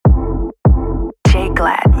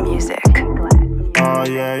Glad music. Oh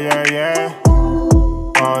yeah, yeah, yeah.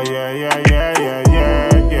 Oh yeah, yeah, yeah, yeah, yeah,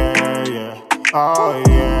 yeah, yeah. Oh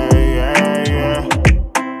yeah, yeah,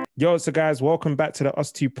 yeah. Yo, so guys, welcome back to the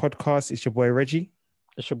Us Two podcast. It's your boy Reggie,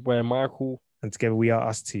 It's your boy Michael. and together we are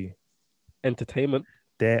Us Two. Entertainment.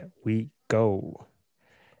 There we go.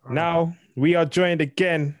 Now we are joined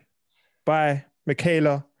again by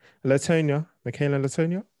Michaela Latonia. Michaela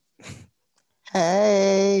Latonia.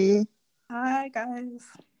 Hey. Hi guys.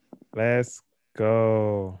 Let's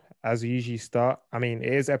go. As we usually start, it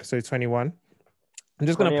is episode 21. I'm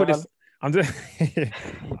just gonna put this. I'm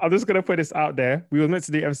just gonna put this out there. We were meant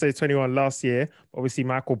to do episode 21 last year. Obviously,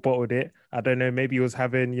 Michael bottled it. I don't know. Maybe he was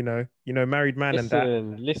having, married man and that.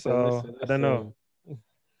 Listen. I don't know.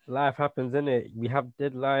 Life happens, innit? We have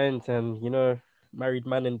deadlines and, married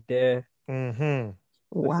man in there. Mm-hmm.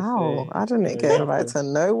 Wow. I didn't get invited to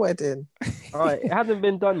no wedding. All right, it hasn't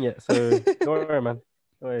been done yet, so don't worry, man.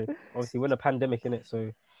 Don't worry. Obviously, we're in a pandemic, innit?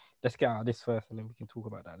 So let's get out of this first and then we can talk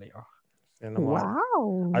about that later.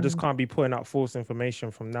 Wow. I just can't be putting out false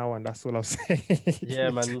information from now on. That's all I'm saying. Yeah,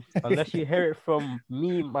 man. Unless you hear it from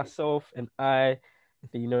me, myself, and I,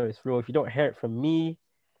 then you know it's real. If you don't hear it from me,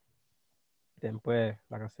 then boy,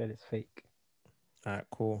 like I said, it's fake. All right,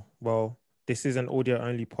 cool. Well, this is an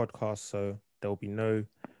audio-only podcast, so there will be no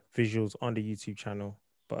visuals on the YouTube channel,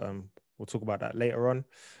 but we'll talk about that later on.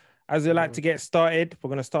 As we like to get started, we're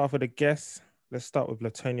going to start off with a guest. Let's start with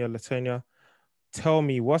Latonia. Latonia, tell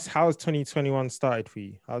me, how's 2021 started for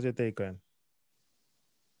you? How's your day going?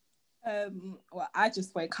 Well, I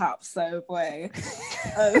just wake up, so boy.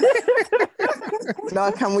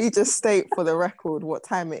 Now, can we just state for the record what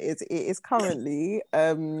time it is? It is currently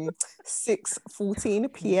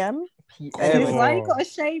 6:14 p.m. Why you gotta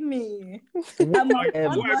shame me? What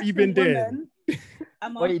have you been doing?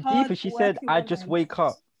 Wait, Deepa, she said, I just wake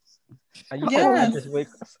up. And you said, I just wake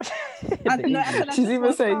up. She's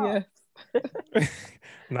even saying yes.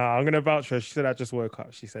 Nah, I'm going to vouch for her. She said, I just woke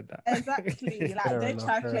up. She said that. Exactly. Don't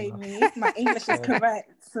try to play me. My English is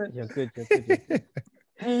correct. You're good.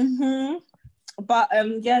 Mm-hmm. But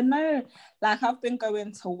I've been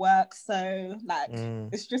going to work, so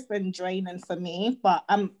it's just been draining for me. But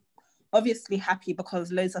I'm obviously happy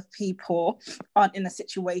because loads of people aren't in a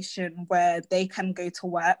situation where they can go to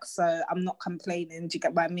work, so I'm not complaining. Do you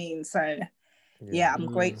get what I mean? So yeah, I'm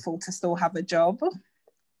grateful to still have a job.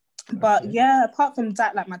 But yeah, apart from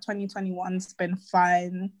that, my 2021's been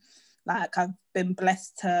fine. I've been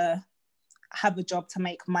blessed to have a job to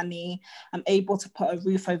make money. I'm able to put a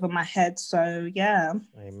roof over my head. So yeah.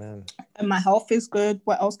 Amen. And my health is good.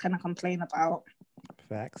 What else can I complain about?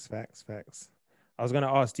 Facts. I was going to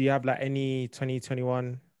ask, do you have any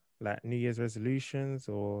 2021 New Year's resolutions,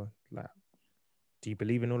 or do you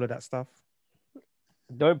believe in all of that stuff?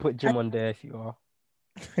 Don't put Jim on there if you are.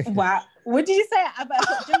 Wow. What did you say? I better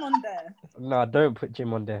put Jim on there? No, don't put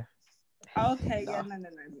Jim on there. Okay, yeah, no.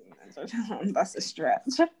 That's a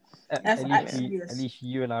stretch. At least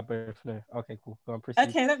you and I both know. Okay, cool. Go on, proceed.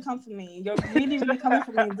 Okay, don't come for me. You're really, really coming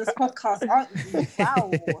for me in this podcast, aren't you?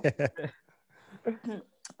 Wow.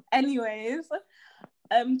 Anyways,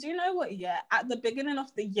 do you know what? Yeah, at the beginning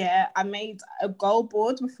of the year, I made a goal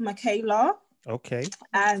board with Michaela. Okay.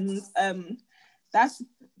 And that's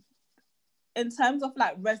in terms of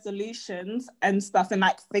resolutions and stuff and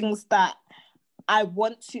things that I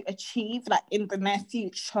want to achieve in the near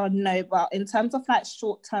future, no, but in terms of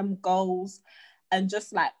short-term goals and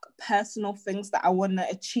just personal things that I want to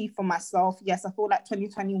achieve for myself, yes, I feel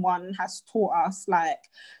 2021 has taught us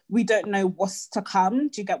we don't know what's to come.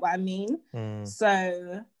 Do you get what I mean?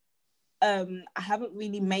 So I haven't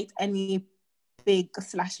really made any big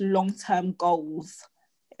 / long-term goals,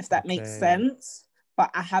 if that makes sense.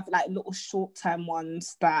 But I have little short-term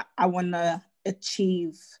ones that I want to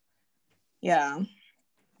achieve. Yeah.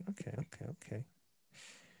 Okay.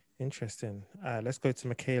 Interesting. Let's go to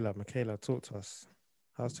Michaela. Michaela, talk to us.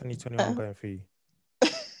 How's 2021 going for you?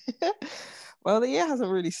 Well, the year hasn't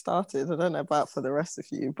really started. I don't know about for the rest of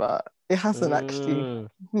you, but it hasn't actually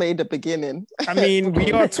made a beginning.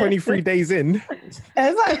 We are 23 days in.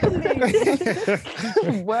 Exactly.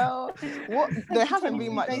 Well, there hasn't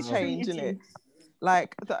been much change in it.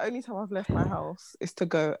 The only time I've left my house is to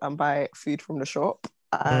go and buy food from the shop.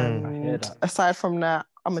 And aside from that,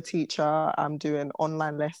 I'm a teacher. I'm doing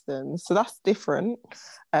online lessons. So that's different.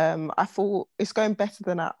 I thought it's going better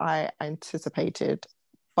than I anticipated.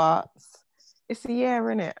 But it's a year,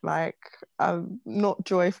 innit? I'm not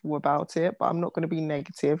joyful about it, but I'm not going to be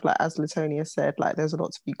negative. As Latonia said, there's a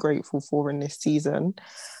lot to be grateful for in this season.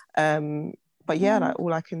 But yeah,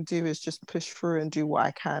 all I can do is just push through and do what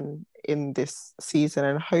I can in this season,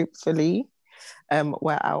 and hopefully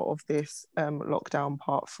we're out of this lockdown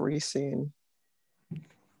part 3 soon.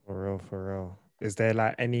 For real, for real. Is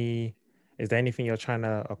there anything you're trying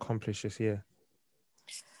to accomplish this year?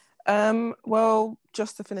 Well,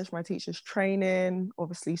 just to finish my teacher's training,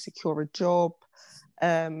 obviously secure a job,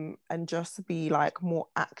 and just be like more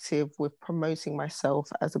active with promoting myself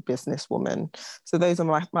as a businesswoman. So those are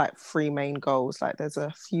my like 3 main goals. Like there's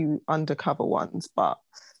a few undercover ones, but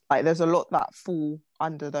like there's a lot that fall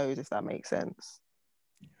under those, if that makes sense.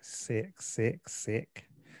 Sick.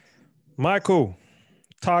 Michael,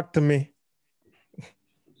 talk to me.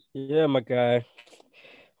 Yeah, my guy.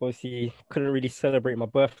 Obviously, couldn't really celebrate my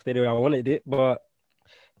birthday the way I wanted it, but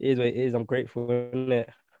it is what it is. I'm grateful, innit?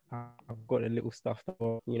 I've got the little stuff,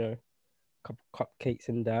 a couple cupcakes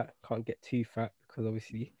and that. Can't get too fat because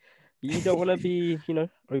obviously you don't want to be,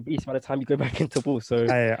 obese by the time you go back into ball. So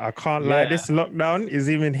I can't lie. This lockdown is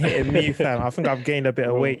even hitting me, fam. I think I've gained a bit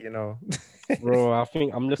of weight, Bro, I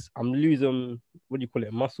think I'm losing, what do you call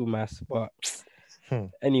it, muscle mass. But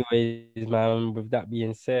anyways, man, with that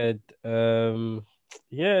being said,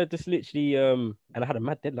 just literally, and I had a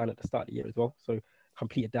mad deadline at the start of the year as well. So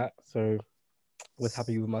completed that. So was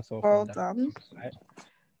happy with myself. Well done.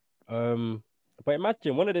 But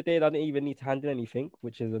imagine one of the days I didn't even need to handle anything,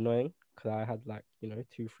 which is annoying because I had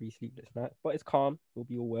 2-3 sleepless nights. But it's calm. It'll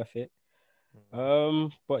be all worth it.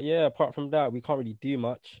 But yeah, apart from that, we can't really do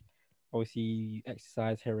much. Obviously,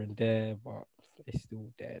 exercise here and there, but it's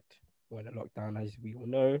still dead. We're in a lockdown, as we all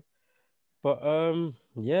know. But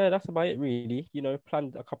that's about it, really.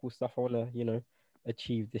 Planned a couple stuff I want to,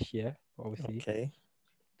 achieve this year. Obviously, okay.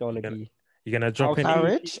 Don't want to be. You're gonna drop in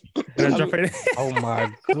marriage. Oh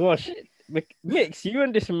my gosh, Mix, you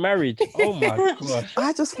and this marriage. Oh my gosh.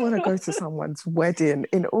 I just want to go to someone's wedding.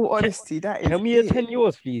 In all honesty, that is. Can we attend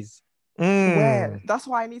yours, please? Where? That's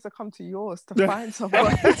why I need to come to yours to find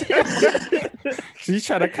someone. She's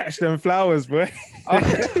trying to catch them flowers, boy.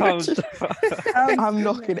 I'm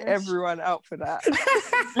knocking everyone out for that.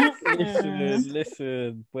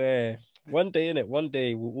 Listen, where one day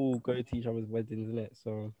we'll all go to each other's weddings, innit?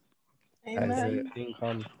 So Amen.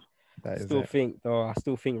 I still think,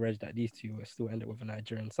 Reg, that these two will still end up with a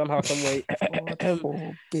Nigerian somehow, some way. God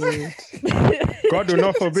forbid. God will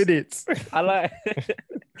not forbid it. I like.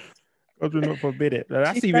 God will not forbid it.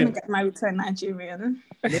 That's He's even gonna get married to a Nigerian.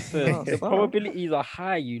 Listen, the probabilities are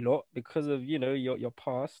high, you lot, because of your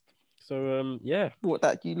past. So What,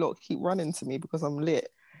 that you lot keep running to me because I'm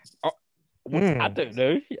lit? I don't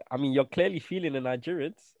know. I mean, you're clearly feeling the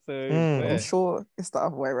Nigerians, so I'm sure it's the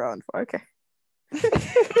other way around. But okay.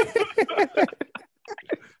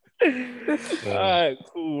 All right,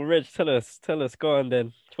 cool. Reg, tell us. Go on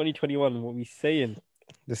then. 2021, what we saying?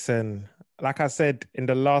 Listen, like I said in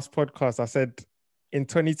the last podcast, I said in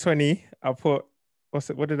 2020, I put,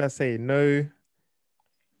 what did I say? No,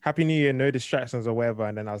 Happy New Year, no distractions or whatever.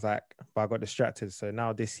 And then I was like, but I got distracted. So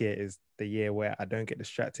now this year is the year where I don't get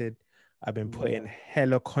distracted. I've been putting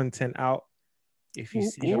hella content out, if you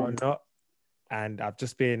see it or not. And I've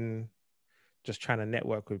just been trying to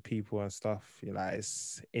network with people and stuff.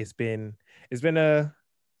 It's been an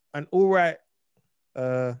all right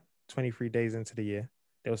 23 days into the year.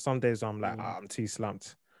 There were some days where I'm like, I'm too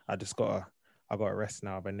slumped. I gotta rest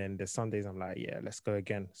now. But then there's some days I'm like, yeah, let's go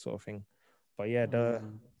again, sort of thing. But yeah, the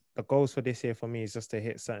goals for this year for me is just to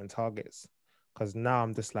hit certain targets. Because now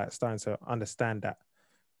I'm just like starting to understand that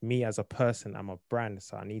me as a person, I'm a brand.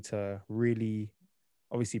 So I need to really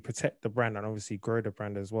obviously protect the brand and obviously grow the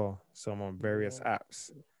brand as well. So I'm on various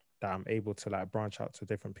apps that I'm able to like branch out to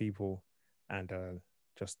different people and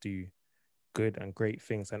just do good and great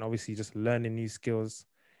things. And obviously just learning new skills.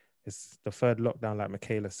 It's the third lockdown, like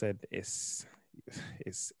Michaela said, it's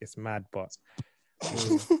mad, but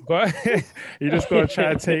you just gotta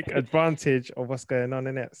try to take advantage of what's going on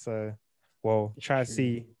in it. So try to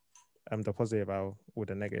see the positive out all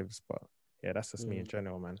the negatives. But yeah, that's just me in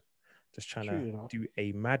general, man. Just trying to do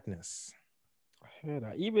a madness. I hear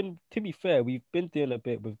that. Even to be fair, we've been doing a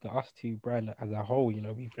bit with the Us Two brand as a whole.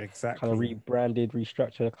 We've kind of rebranded,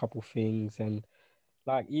 restructured a couple things, and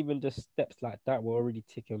like even just steps like that were already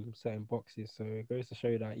ticking certain boxes. So it goes to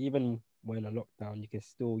show that even when a lockdown, you can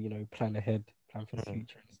still plan ahead, plan for the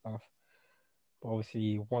future and stuff. But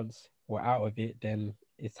obviously, once we're out of it, then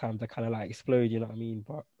it's time to kind of like explode. You know what I mean?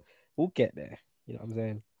 But we'll get there. You know what I'm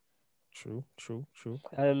saying? True.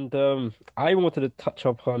 And I wanted to touch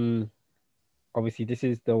up on, obviously this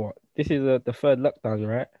is the third lockdown,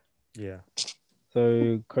 right? Yeah.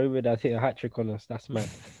 So COVID has hit a hat trick on us. That's mad.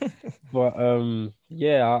 But I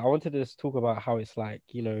wanted to just talk about how it's like,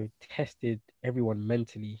 tested everyone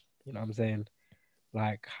mentally. You know what I'm saying?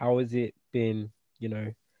 Like, how has it been,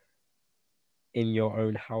 in your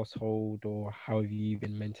own household, or how have you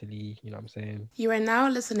been mentally, you know what I'm saying? You are now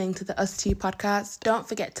listening to the Us Two podcast. Don't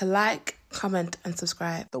forget to like, comment and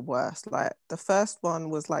subscribe. The worst. Like the first one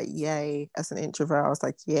was like, yay, as an introvert, I was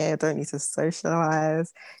like, yeah, I don't need to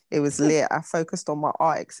socialize. It was lit. I focused on my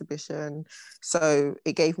art exhibition, so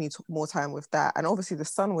it gave me more time with that. And obviously the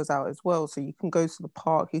sun was out as well, so you can go to the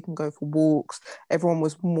park, you can go for walks. Everyone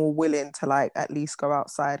was more willing to like at least go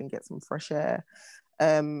outside and get some fresh air.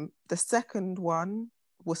 The second one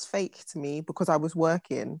was fake to me because I was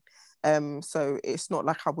working, so it's not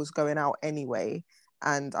like I was going out anyway,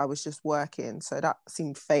 and I was just working, so that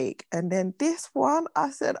seemed fake. And then this one, I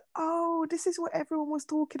said, oh, this is what everyone was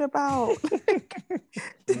talking about.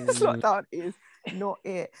 This lockdown is not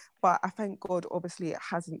it. But I thank God, obviously it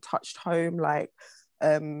hasn't touched home. Like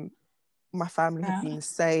my family have been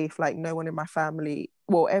safe. Like no one in my family,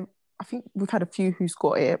 well, I think we've had a few who's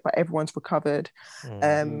got it, but everyone's recovered.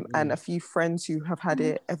 And a few friends who have had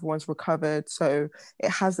it, everyone's recovered. So it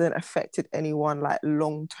hasn't affected anyone like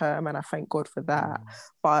long term, and I thank God for that.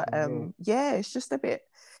 But yeah, it's just a bit,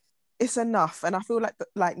 it's enough. And I feel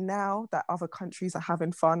like now that other countries are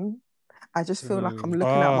having fun, I just feel like I'm looking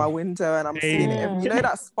out my window and I'm seeing it. You know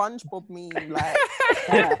that SpongeBob meme, like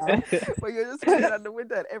where you're just looking at the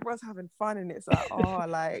window and everyone's having fun, and it's like, oh,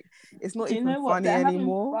 like it's not even funny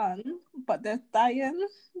anymore. Fun, but they're dying.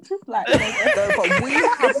 Like, no, but we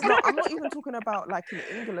have not. I'm not even talking about like in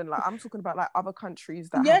England. Like I'm talking about like other countries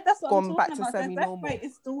that have gone back to semi-normal. Their death rate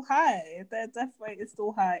is still high. Their death rate is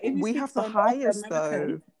still high. We have the highest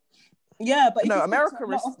though. Yeah, but no, America's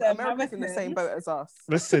in the same boat as us.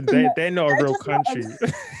 Listen, they're not a real country.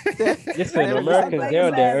 Listen, Americans, they're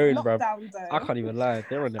on their own, bro. I can't even lie.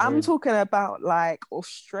 They're on their own. I'm talking about like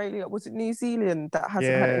Australia. Was it New Zealand that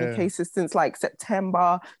hasn't had any cases since like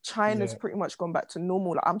September? China's pretty much gone back to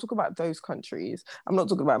normal. Like, I'm talking about those countries. I'm not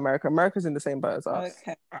talking about America. America's in the same boat as us.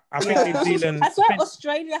 Okay. I think New Zealand. I swear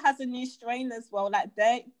Australia has a new strain as well. Like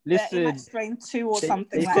they're in like strain 2 or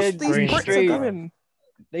something. They like said these Brits are going.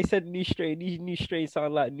 They said new strain. These new strains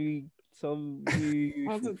sound like some new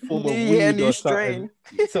form of weed new or strain.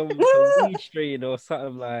 Some new strain or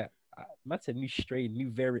something like. That's a new strain,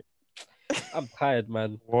 new variant. I'm tired,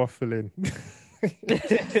 man. Waffling.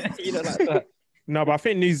 You know, like that. No, but I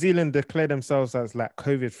think New Zealand declared themselves as like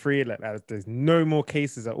COVID free. Like there's no more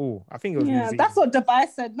cases at all. I think it was New Zealand. That's what Dubai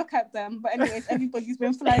said. Look at them. But anyways, everybody's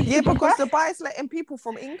been flying. Yeah, because Dubai's letting people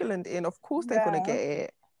from England in. Of course, they're gonna get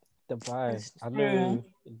it. Dubai. I know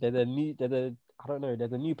there's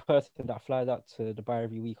a new person that flies out to Dubai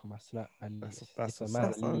every week on my Snap, and that's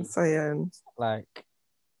what I'm saying. Like,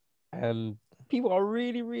 people are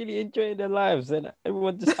really, really enjoying their lives, and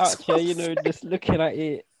everyone just out here, you know, just looking at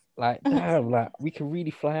it like, damn, like we can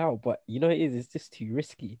really fly out, but you know it's just too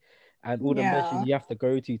risky. And all the measures you have to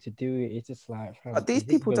go to do it, it's just like... But these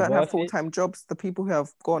people don't have full-time jobs. The people who have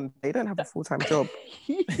gone, they don't have a full-time job.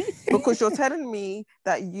 Because you're telling me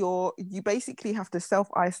that you basically have to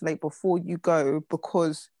self-isolate before you go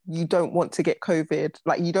because you don't want to get COVID.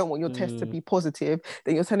 Like, you don't want your test to be positive.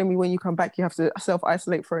 Then you're telling me when you come back, you have to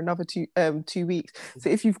self-isolate for another 2 weeks. So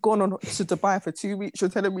if you've gone on to Dubai for 2 weeks, you're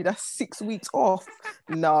telling me that's 6 weeks off.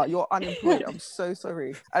 Nah, you're unemployed. I'm so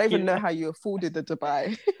sorry. I don't even know how you afforded the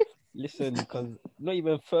Dubai. Listen, because not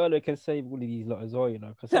even furlough can save all of these lot as well, you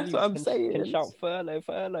know. That's what I'm saying. Can shout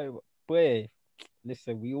furlough. Boy,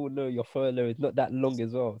 listen, we all know your furlough is not that long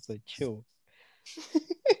as well, so chill.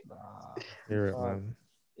 Hear it, man.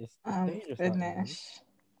 It's dangerous. Goodness.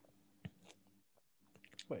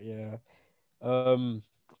 But yeah, go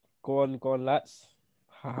on, lads.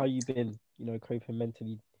 How you been? You know, coping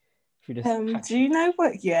mentally through this. Do you know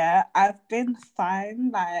what? Yeah, I've been fine.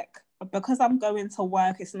 Like, because I'm going to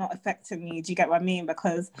work, it's not affecting me. Do you get what I mean?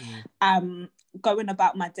 Because I'm going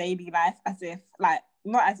about my daily life as if, like,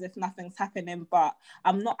 not as if nothing's happening, but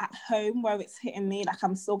I'm not at home where it's hitting me. Like,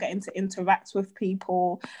 I'm still getting to interact with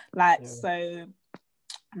people. Like, so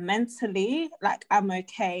mentally, like, I'm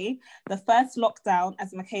okay. The first lockdown,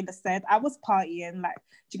 as Michaela said, I was partying. Like,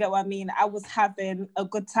 do you get what I mean? I was having a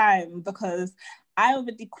good time because I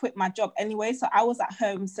already quit my job anyway, so I was at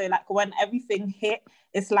home. So like when everything hit,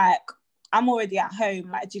 it's like I'm already at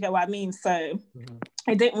home. Like, do you get what I mean? So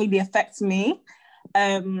it didn't really affect me.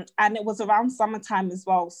 And it was around summertime as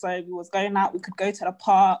well. So we was going out, we could go to the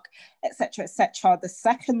park, etc., etc. The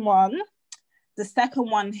second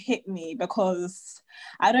one hit me because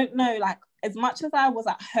I don't know, like as much as I was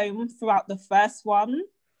at home throughout the first one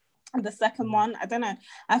and the second one, I don't know.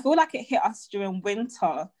 I feel like it hit us during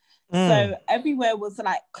winter. So everywhere was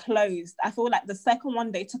like closed. I feel like the second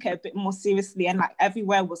one they took it a bit more seriously, and like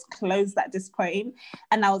everywhere was closed at this point.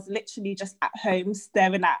 And I was literally just at home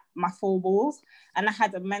staring at my four walls, and I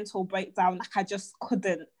had a mental breakdown. Like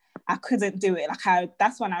I couldn't do it.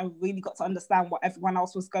 That's when I really got to understand what everyone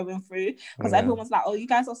else was going through, because everyone was like, oh, you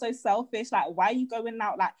guys are so selfish. Like, why are you going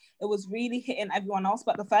out? Like, it was really hitting everyone else.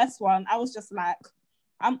 But the first one, I was just like,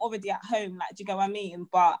 I'm already at home, like, do you get what I mean?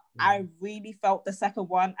 But I really felt the second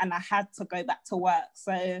one, and I had to go back to work.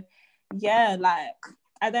 So yeah, like,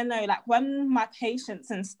 I don't know, like when my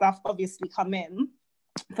patients and stuff obviously come in,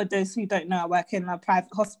 for those who don't know, I work in a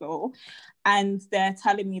private hospital, and they're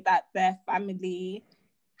telling me that their family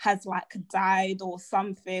has like died or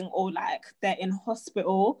something, or like they're in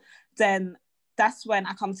hospital, then that's when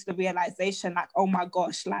I come to the realization, like, oh my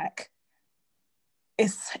gosh, like,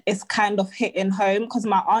 it's kind of hitting home, because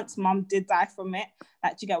my aunt's mum did die from it.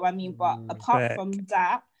 Like, do you get what I mean? But apart from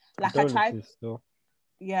that, like, I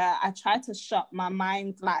tried to shut my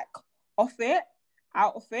mind like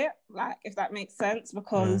out of it, like, if that makes sense,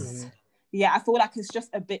 because I feel like it's just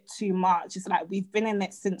a bit too much. It's like we've been in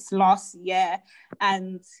it since last year,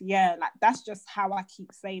 and like, that's just how I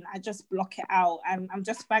keep saying, I just block it out, and I'm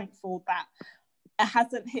just thankful that it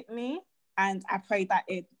hasn't hit me, and I pray that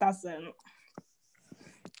it doesn't.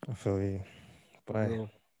 I feel you. But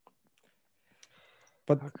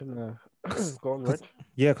how can go on, Reg?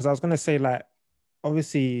 Yeah, because I was gonna say, like,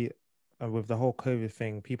 obviously, with the whole COVID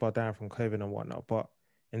thing, people are dying from COVID and whatnot. But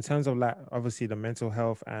in terms of like, obviously, the mental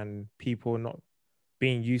health and people not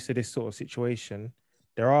being used to this sort of situation,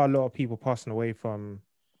 there are a lot of people passing away from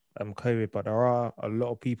COVID, but there are a lot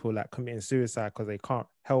of people like committing suicide because they can't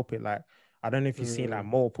help it. Like, I don't know if you've seen like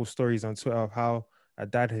multiple stories on Twitter of how a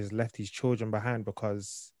dad has left his children behind,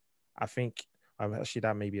 because I think actually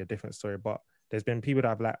that may be a different story, but there's been people that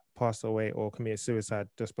have like passed away or committed suicide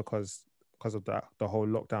just because of the whole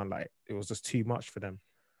lockdown. Like, it was just too much for them.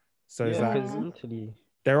 So it's like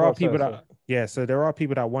there are people that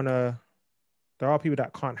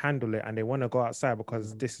can't handle it, and they want to go outside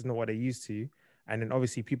because this is not what they're used to. And then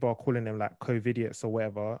obviously people are calling them like COVIDiots or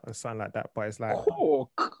whatever or something like that. But it's like, it's a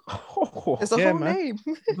whole name.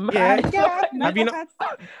 Yeah. Have you not?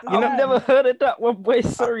 I've never heard of that one, boy.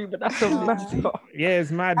 Sorry, but that's a mad. Yeah,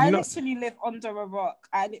 it's mad. I literally live under a rock.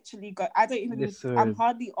 I literally go. I don't even. I'm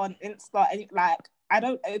hardly on Insta. Like, I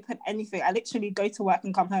don't open anything. I literally go to work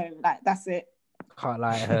and come home. Like, that's it. Can't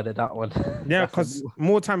lie, I heard of that one. Yeah, because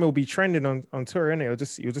more time it will be trending on Twitter,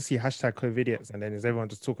 innit? You'll just see hashtag COVIDiots, and then is everyone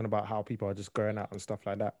just talking about how people are just going out and stuff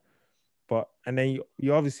like that. But and then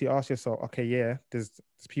you obviously ask yourself, okay, yeah, there's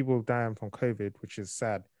people dying from COVID, which is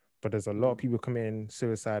sad, but there's a lot of people committing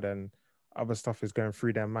suicide and other stuff is going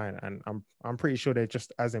through their mind, and I'm pretty sure they're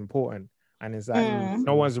just as important. And it's like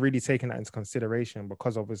no one's really taking that into consideration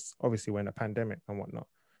because obviously we're in a pandemic and whatnot.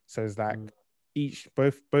 So it's like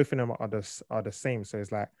both of them are the same. So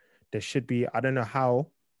it's like there should be, I don't know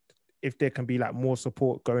if there can be like more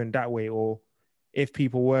support going that way, or if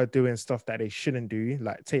people were doing stuff that they shouldn't do,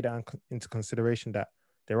 like take that into consideration, that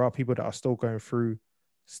there are people that are still going through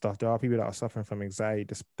stuff. There are people that are suffering from anxiety,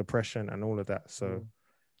 depression, and all of that. So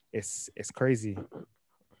it's crazy.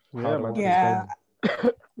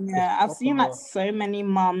 Yeah, I've seen like so many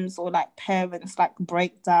mums or like parents like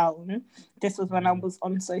break down. This was when I was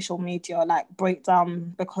on social media, like break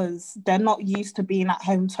down because they're not used to being at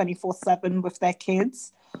home 24/7 with their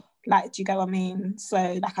kids. Like, do you get what I mean? So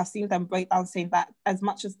like I've seen them break down saying that as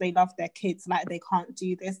much as they love their kids, like they can't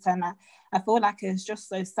do this. And I feel like it's just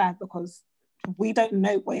so sad because we don't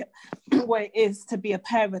know what it is to be a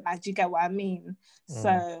parent. Like, do you get what I mean?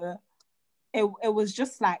 So it was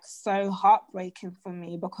just like so heartbreaking for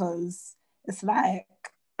me, because it's like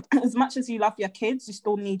as much as you love your kids, you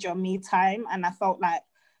still need your me time. And I felt like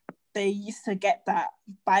they used to get that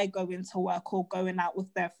by going to work or going out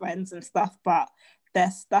with their friends and stuff, but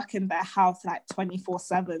they're stuck in their house like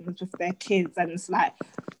 24/7 with their kids, and it's like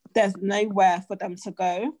there's nowhere for them to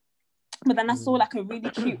go. But then I saw like a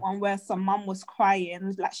really cute one where some mum was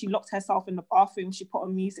crying, like she locked herself in the bathroom, she put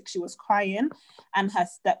on music, she was crying, and her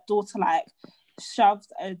stepdaughter like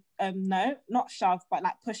shoved a note, not shoved, but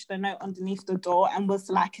like pushed the note underneath the door and was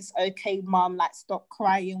like, "It's okay, mum, like stop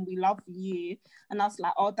crying, we love you." And I was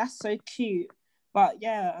like, oh, that's so cute. But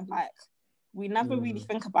yeah, like we never really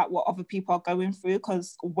think about what other people are going through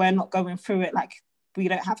because we're not going through it, like we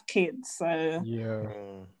don't have kids. So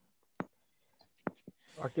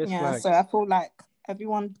I guess so I feel like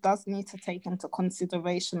everyone does need to take into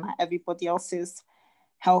consideration like everybody else's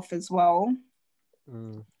health as well.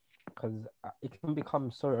 Because it can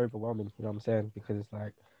become so overwhelming, you know what I'm saying? Because it's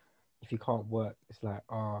like if you can't work, it's like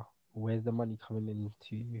where's the money coming in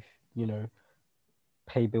to, you know,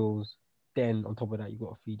 pay bills? Then on top of that, you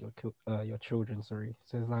got to feed your children. Sorry,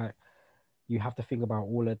 so it's like you have to think about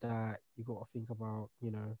all of that. You got to think about,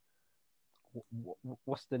 you know,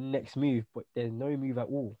 what's the next move, but there's no move at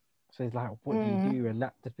all. So it's like, what do you do? And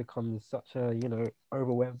that just becomes such a, you know,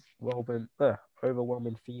 overwhelming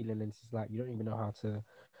feeling. And it's just like you don't even know how to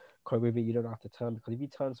cope with it. You don't know how to turn, because if you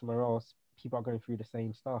turn somewhere else, people are going through the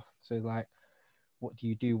same stuff. So it's like, what do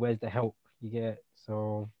you do? Where's the help you get?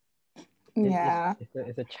 So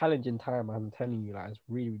it's a challenging time. I'm telling you, like, it's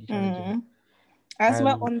really, really challenging. As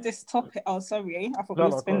we're on this topic, I thought we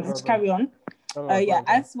were finished. Carry on.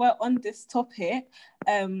 As we're on this topic,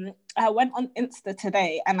 I went on Insta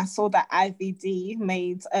today and I saw that IVD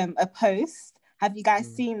made a post. Have you guys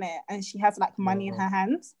seen it? And she has like money in her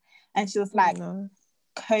hands, and she was like,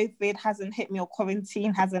 COVID hasn't hit me, or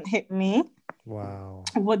quarantine hasn't hit me. Wow.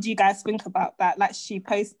 What do you guys think about that? Like, she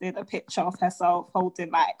posted a picture of herself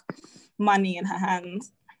holding like money in her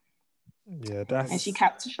hands. Yeah, that's... And she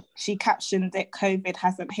captioned it, COVID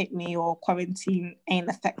hasn't hit me, or quarantine ain't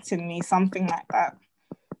affecting me, something like that.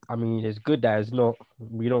 I mean, it's good that it's not,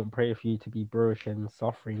 we don't pray for you to be broke and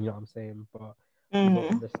suffering, you know what I'm saying? But you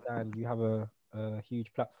don't understand, you have a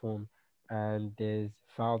huge platform, and there's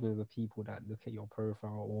thousands of people that look at your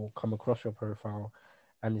profile or come across your profile,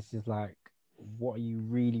 and this is like, what are you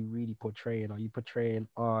really, really portraying? Are you portraying,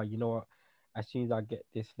 you know what, as soon as I get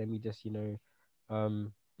this, let me just, you know,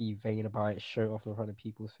 be vain about it, show it off in front of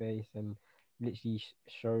people's face, and literally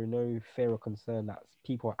show no fear or concern that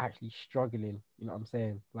people are actually struggling, you know what I'm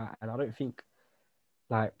saying? Like, and I don't think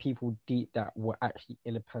like people deep that were actually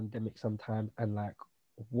in a pandemic sometimes, and like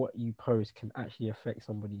what you post can actually affect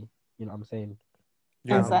somebody, you know what I'm saying?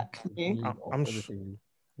 Yeah, exactly.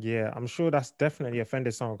 I'm sure that's definitely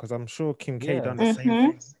offended someone, because I'm sure Kim K done the same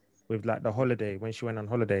thing with like the holiday, when she went on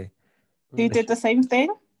holiday. Who did the same thing?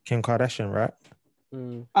 Kim Kardashian, right?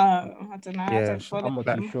 I don't know. Yeah, I'm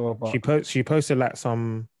not too sure. But... She posted like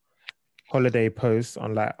some holiday post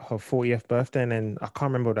on like her 40th birthday, and then I can't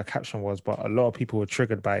remember what the caption was, but a lot of people were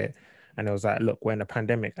triggered by it, and it was like, look, we're in a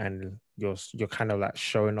pandemic, and you're kind of like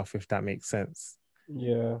showing off, if that makes sense.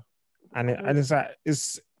 Yeah. And it's like,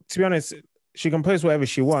 it's, to be honest, she can post whatever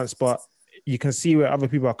she wants, but you can see where other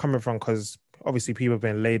people are coming from, because obviously people have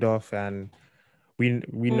been laid off, and we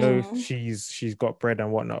know she's got bread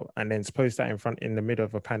and whatnot, and then to post that in the middle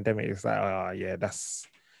of a pandemic, it's like,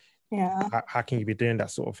 how can you be doing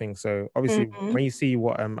that sort of thing? So obviously when you see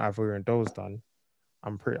what Ivorian Doll's done,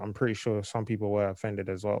 I'm pretty sure some people were offended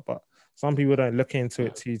as well, but some people don't look into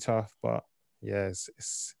it too tough. But yeah,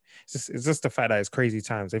 it's just the fact that it's crazy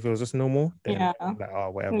times. If it was just normal, then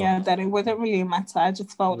like, whatever. Yeah, then it wouldn't really matter. I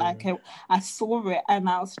just felt like I saw it and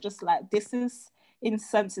I was just like, this is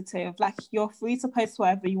insensitive. Like, you're free to post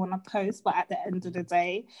whatever you want to post, but at the end of the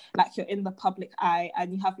day, like, you're in the public eye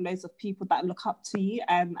and you have loads of people that look up to you,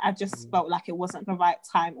 and I just felt like it wasn't the right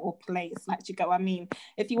time or place. Like, do you get what I mean?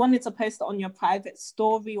 If you wanted to post it on your private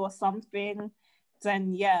story or something,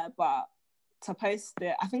 then yeah, but to post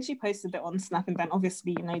it, I think she posted it on Snap, and then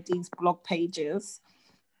obviously, you know, these blog pages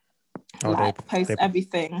post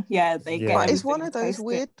everything. They get. But it's one of those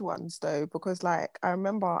weird ones though, because like I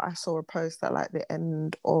remember I saw a post at like the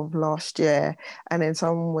end of last year, and then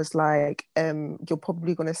someone was like, you're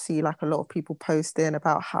probably gonna see like a lot of people posting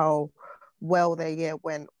about how well their year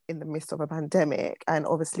went in the midst of a pandemic, and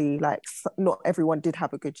obviously like not everyone did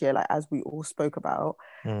have a good year, like as we all spoke about,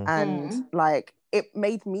 and like it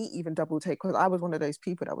made me even double take, because I was one of those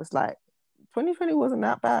people that was like, 2020 wasn't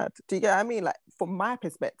that bad. Do you get what I mean? Like, from my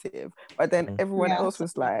perspective. But then everyone else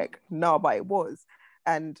was like, no, but it was.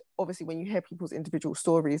 And obviously when you hear people's individual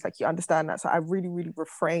stories, like, you understand that. So I really, really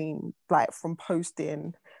refrained like from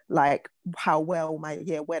posting like how well my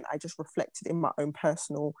year went. I just reflected in my own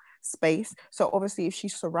personal space. So obviously if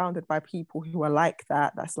she's surrounded by people who are like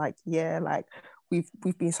that, that's like, yeah, like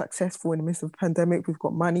we've been successful in the midst of a pandemic, we've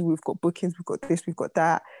got money, we've got bookings, we've got this, we've got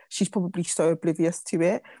that. She's probably so oblivious to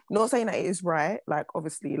it. Not saying that it is right, like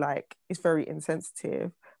obviously like it's very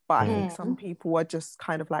insensitive, but I think some people are just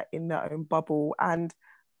kind of like in their own bubble, and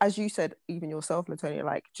as you said, even yourself, Latonia,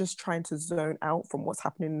 like just trying to zone out from what's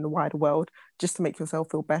happening in the wider world just to make yourself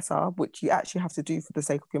feel better, which you actually have to do for the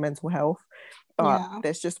sake of your mental health. But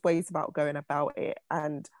there's just ways about going about it,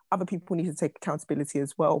 and other people need to take accountability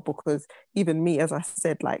as well, because even me, as I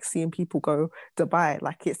said, like seeing people go Dubai,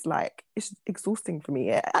 like it's exhausting for me.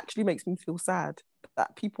 It actually makes me feel sad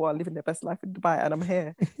that people are living their best life in Dubai and I'm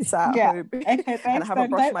here sat at home and I haven't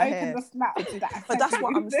brushed my hair. But that's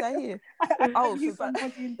what I'm saying. You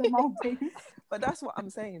somebody in the Maldives. But that's what I'm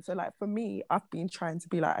saying. So like for me, I've been trying to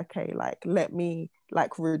be like, okay, like let me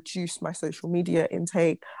like reduce my social media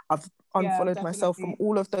intake. I've unfollowed myself from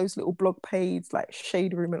all of those little blog pages like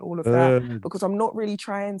Shade Room and all of that, because I'm not really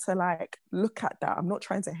trying to like look at that. I'm not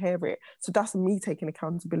trying to hear it. So that's me taking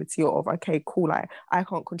accountability of, okay, cool, like I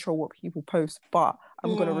can't control what people post, but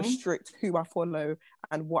I'm going to restrict who I follow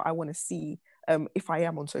and what I want to see if I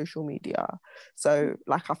am on social media. So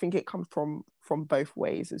like I think it comes from both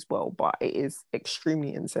ways as well, but it is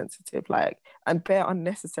extremely insensitive, like, and bare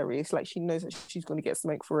unnecessary. It's like she knows that she's going to get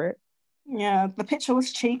smoke for it. Yeah, the picture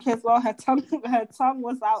was cheeky as well. Her tongue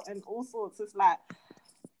was out and all sorts. It's like,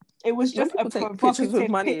 it was just a take pictures with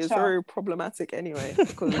money is very problematic anyway,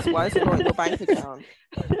 because why is it not in your bank account?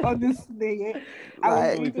 Honestly, I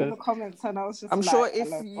was reading the comments and I was just I'm sure if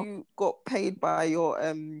you got paid by your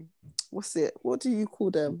what do you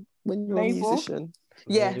call them when you're a musician?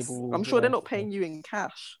 Yes, I'm sure they're not paying you in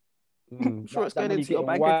cash. I'm sure it's going into your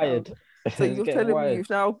bank account. So you're telling me you've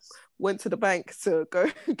now went to the bank to go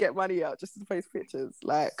get money out just to post pictures?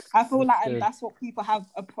 Like, I feel like, and that's what people have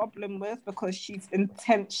a problem with, because she's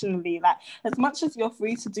intentionally, like, as much as you're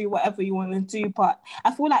free to do whatever you want to do, but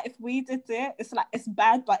I feel like if we did it, it's like, it's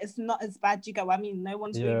bad, but it's not as bad. Do you get what I mean? No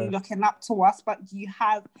one's really looking up to us, but you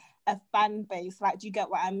have a fan base. Like, do you get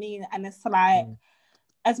what I mean? And it's like,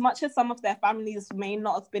 as much as some of their families may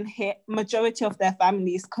not have been hit, majority of their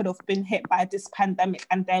families could have been hit by this pandemic,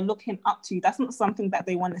 and they're looking up to you. That's not something that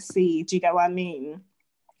they want to see. Do you get what I mean?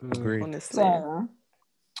 Agreed. Honestly. So,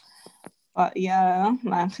 but yeah,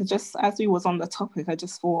 like, just as we was on the topic, I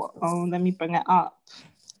just thought, let me bring it up.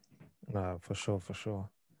 No, for sure.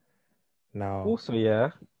 Now, also,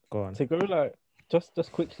 go on. To go like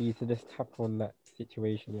just quickly to just tap on that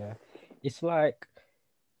situation, it's like,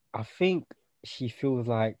 I think she feels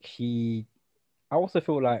like I also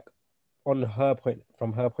feel like from her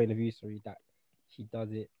point of view, sorry, that she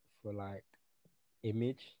does it for like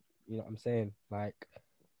image. You know what I'm saying? Like,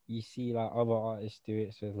 you see like other artists do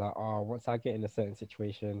it, so it's like, once I get in a certain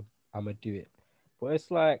situation, I'm gonna do it. But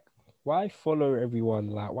it's like, why follow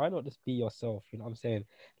everyone? Like, why not just be yourself? You know what I'm saying?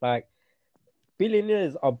 Like,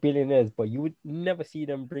 billionaires are billionaires, but you would never see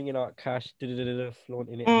them bringing out cash,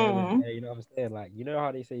 flaunting it here and there. You know what I'm saying? Like, you know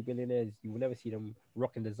how they say billionaires, you will never see them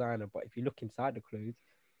rocking designer, but if you look inside the clothes,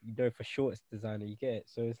 you know for sure it's designer. You get it.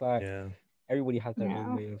 So it's like, everybody has their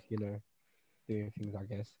own way of, doing things, I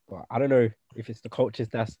guess. But I don't know if it's the cultures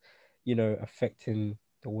that's, affecting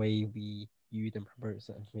the way we use and promote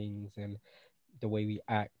certain things and the way we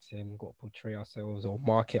act and got to portray ourselves or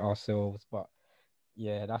market ourselves. But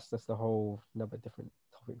yeah, that's just a whole another different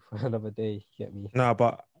topic for another day. You get me? No,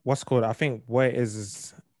 but what's called, I think where it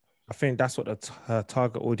is I think that's what her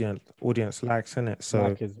target audience likes, isn't it? So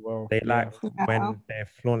like as well. They like when they're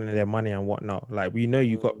flaunting their money and whatnot. Like, we know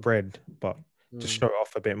you got bread, but just show it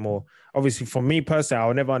off a bit more. Obviously, for me personally,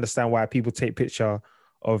 I'll never understand why people take picture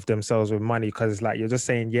of themselves with money, because it's like you're just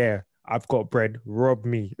saying, I've got bread, rob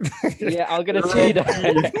me. Yeah, I'm gonna say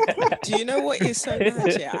that. Do you know what is so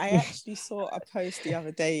mad? Yeah, I actually saw a post the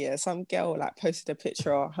other day. Yeah, some girl like posted a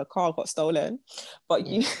picture of her car got stolen, but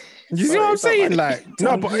you see what I'm saying? Like,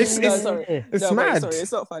 no, but it's mad. Sorry,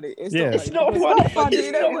 it's not funny. It's not funny. Do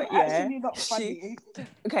you know what? Actually not funny.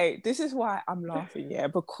 Okay, this is why I'm laughing. Yeah,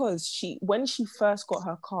 because when she first got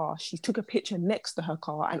her car, she took a picture next to her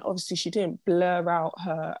car, and obviously she didn't blur out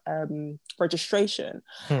her registration.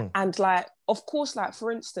 And like, of course, like,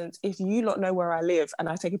 for instance, if you lot know where I live and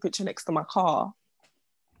I take a picture next to my car,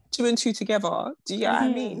 2 and 2 together, do you get what I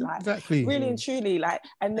mean? Like, exactly. Really and truly, like,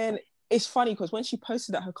 and then it's funny because when she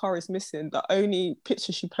posted that her car is missing, the only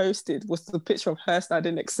picture she posted was the picture of her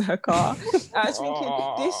standing next to her car. I was thinking,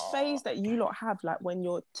 this phase that you lot have, like, when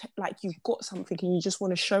you're like, you've got something and you just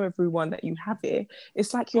want to show everyone that you have it,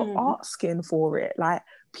 it's like you're asking for it. Like,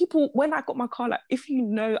 people, when I got my car, like, if you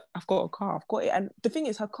know I've got a car, I've got it. And the thing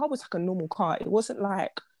is, her car was like a normal car. It wasn't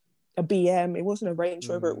like a BM, it wasn't a Range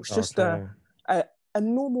Rover, it was just a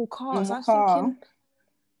normal car. So I was thinking,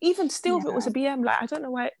 even still, if it was a BM, like, I don't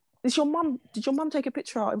know why. Did your mum take a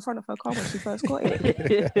picture out in front of her car when she first got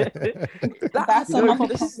it? That's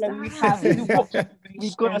another problem we have.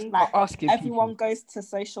 We've got to start asking everyone goes to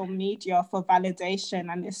social media for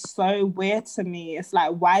validation, and it's so weird to me. It's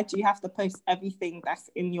like, why do you have to post everything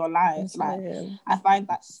that's in your life? Like, I find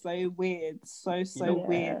that so weird, so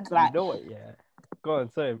weird. Like, you know what? Yeah, go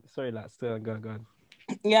on. Sorry, like, still go on.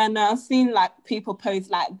 Yeah, no, I've seen like people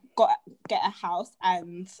post like get a house,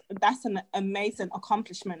 and that's an amazing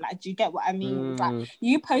accomplishment. Like, do you get what I mean? Like,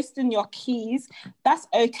 you posting your keys, that's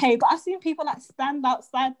okay. But I've seen people like stand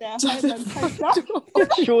outside their home and post up.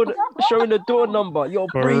 showing the door number. You're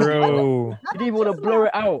brave. You didn't even want to blur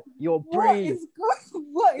it out. You're brave.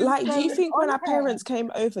 What is like, do you think when our parents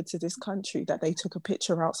came over to this country that they took a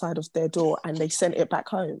picture outside of their door and they sent it back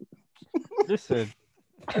home? Listen.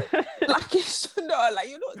 Like, it's not like,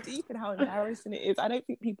 you're not deep in how embarrassing it is. I don't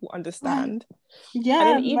think people understand. Yeah. And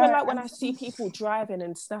then even like when I see people driving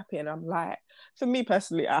and snapping, I'm like, for me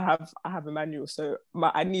personally, I have a manual, so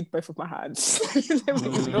I need both of my hands.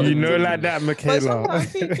 You know, like that, Michaela. But I'm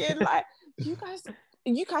thinking, like, you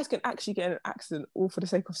guys can actually get in an accident all for the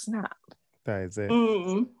sake of snap. That is it.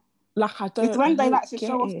 Like, I don't. It's when they like to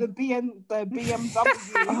show off the BMW.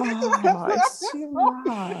 Oh, it's too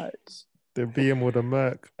much. The BM or the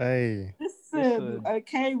Merc, hey. Listen,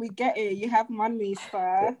 okay, we get it. You have money,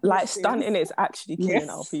 sir. Like, stunting is actually killing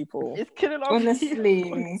our people. It's killing our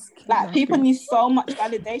honestly. Like, people need so much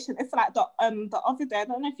validation. It's like the other day, I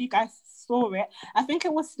don't know if you guys saw it. I think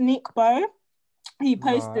it was Sneakbo. He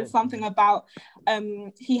posted something about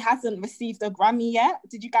he hasn't received a Grammy yet.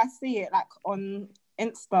 Did you guys see it? Like on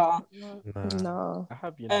Insta? No. I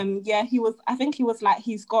have, you know. Yeah, I think he was like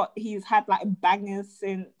he's had like bangers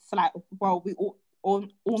since like, well, we all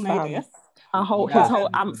know this. His whole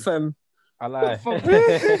anthem. I lie.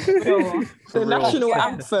 The national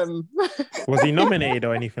anthem. Was he nominated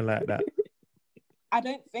or anything like that? I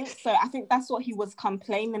don't think so. I think that's what he was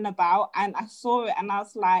complaining about. And I saw it and I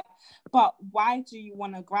was like, but why do you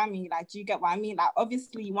want a Grammy? Like, do you get what I mean? Like,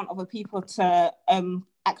 obviously you want other people to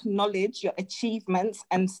acknowledge your achievements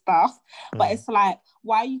and stuff. But it's like,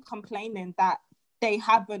 why are you complaining that they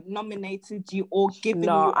haven't nominated you or given you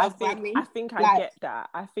a Grammy? I think I get that.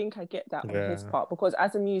 I think I get that on his part, because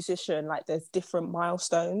as a musician, like, there's different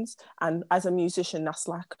milestones, and as a musician, that's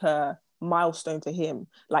like a milestone for him.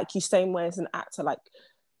 Like, you same way as an actor,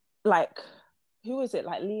 like who is it?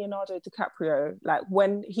 Like Leonardo DiCaprio, like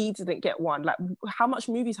when he didn't get one, like how much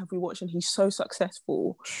movies have we watched and he's so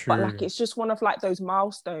successful? True. But like, it's just one of like those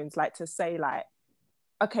milestones, like to say like,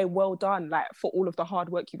 okay, well done, like for all of the hard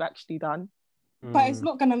work you've actually done. But it's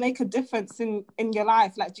not going to make a difference in your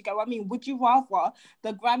life. Like, do you get what I mean? Would you rather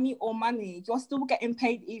the Grammy or money? You're still getting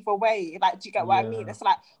paid either way. Like, do you get what I mean? It's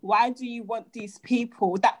like, why do you want these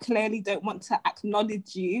people that clearly don't want to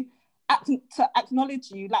acknowledge you?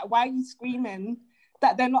 Like, why are you screaming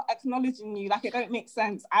that they're not acknowledging you? Like, it don't make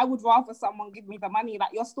sense. I would rather someone give me the money. Like,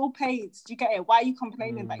 you're still paid. Do you get it? Why are you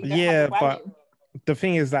complaining that you don't have the money? But the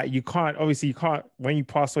thing is that you can't, when you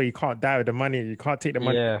pass away, you can't die with the money. You can't take the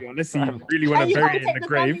money unless you really want to bury it in the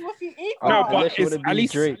grave. No, but it's at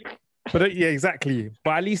least Drake. But yeah, exactly.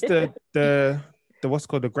 But at least the what's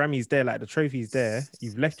called the Grammys there, like the trophies there.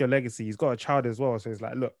 You've left your legacy. He's got a child as well, so it's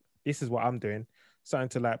like, look, this is what I'm doing. Something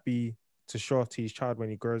to like be to show off to his child when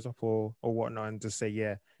he grows up or whatnot, and just say,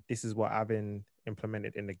 yeah, this is what I've been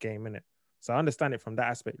implemented in the game, innit? So I understand it from that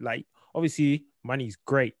aspect. Like, obviously, money's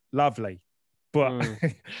great, lovely. But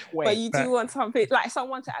but you do want something like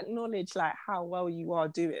someone to acknowledge like how well you are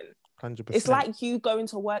doing. 100%. It's like you going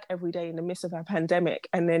to work every day in the midst of a pandemic,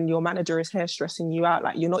 and then your manager is here stressing you out.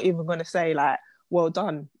 Like, you're not even going to say like, well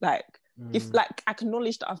done. Like, if like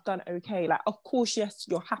acknowledge that I've done okay. Like, of course, yes,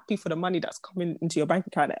 you're happy for the money that's coming into your bank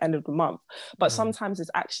account at the end of the month, but sometimes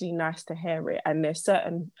it's actually nice to hear it. And there's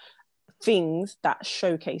certain things that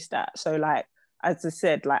showcase that. So like, as I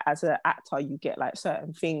said, like as an actor, you get like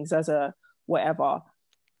certain things. As a whatever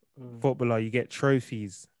footballer, you get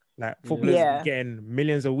trophies. Like, footballers getting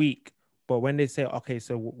millions a week, but when they say, okay,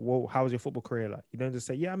 so how was your football career like, you don't just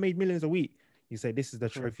say, yeah, I made millions a week. You say, this is the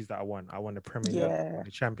trophies that I won. I won the Premier League, I won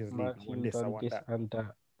the Champions League, I won this, I won that. And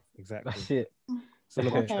that. Exactly. That's it. It's all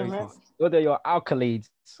about trophies. They're your accolades,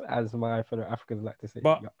 as my fellow Africans like to say.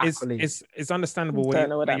 But it's understandable. I don't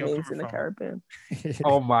know what that means in the Caribbean.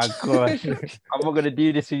 Oh my gosh. I'm not going to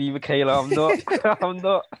do this with you, Michaela. I'm not. I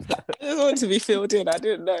just want to be filled in. I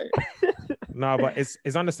didn't know. No, but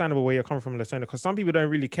it's understandable where you're coming from, Lasona, because some people don't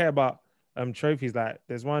really care about trophies. Like,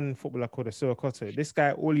 there's one footballer called Asua Koto. This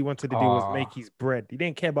guy, all he wanted to do was make his bread. He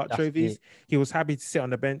didn't care about trophies. He was happy to sit on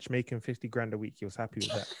the bench making 50 grand a week. He was happy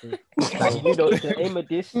with that. Like, you know, the aim of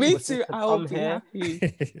this. Me too. I'll be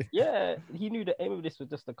happy. Yeah, he knew the aim of this was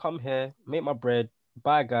just to come here, make my bread,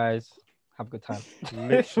 bye guys, have a good time.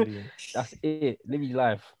 Literally, that's it. Live your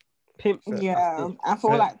life, pimp. Yeah, I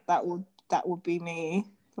feel like that would be me.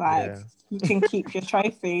 Like, you can keep your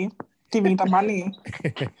trophy. Give me the money.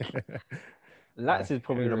 Lats is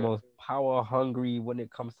probably the most power hungry when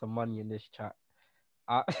it comes to money in this chat.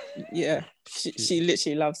 Yeah, she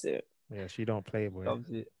literally loves it. Yeah, she don't play, boy. Loves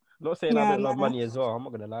it. Not saying I don't love money as well. I'm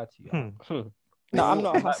not gonna lie to you. No, I'm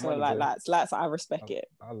not a hustler like that. Like I respect it.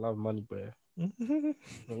 I love money, boy.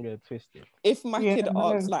 Don't get twisted. If my kid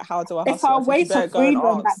asks, like, how do I hustle? It's our way to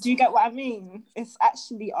freedom. Like, do you get what I mean? It's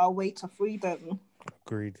actually our way to freedom.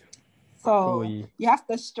 Agreed. So you have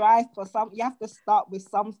to strive for you have to start with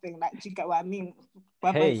something. Like, do you get what I mean?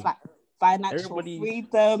 Whether it's like financial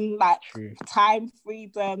freedom, like time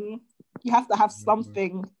freedom, you have to have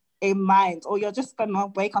something in mind, or you're just gonna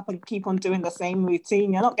wake up and keep on doing the same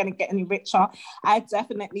routine. You're not gonna get any richer. I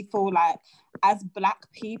definitely feel like as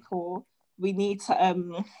Black people, we need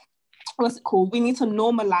to we need to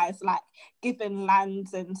normalize like giving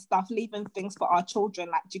lands and stuff, leaving things for our children.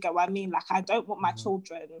 Like, do you get what I mean? Like, I don't want my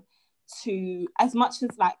children to, as much as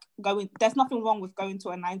like there's nothing wrong with going to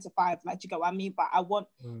a 9-to-5, like, do you get what I mean? But I want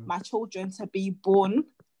my children to be born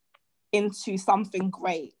into something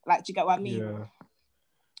great. Like, do you get what I mean?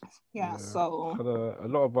 Yeah. So a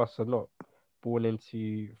lot of us are not born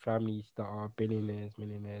into families that are billionaires,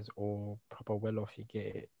 millionaires, or proper well-off. You get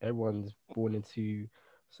it. Everyone's born into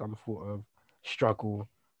some sort of struggle,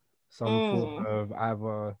 some form of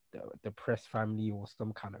either depressed family or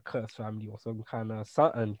some kind of cursed family or some kind of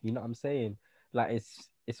something. You know what I'm saying? Like,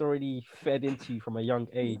 it's already fed into you from a young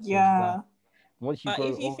age. Yeah. Like, once you but grow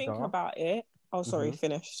if you older, think about it,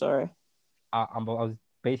 finish. Sorry. I was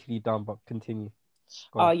basically done, but continue.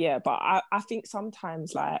 Oh yeah, but I think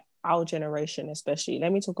sometimes, like, our generation especially,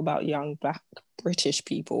 let me talk about young Black British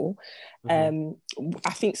people,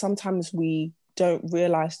 I think sometimes we don't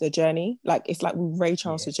realize the journey. Like, it's like Ray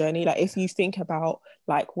Charles' the journey. Like, if you think about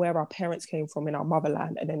like where our parents came from in our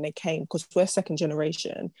motherland, and then they came, because we're second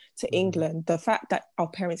generation, to England, the fact that our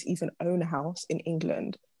parents even own a house in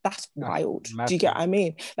England, that's wild. Do you get what I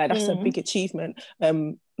mean? Like, that's a big achievement.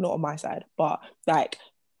 Not on my side, but like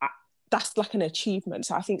that's like an achievement.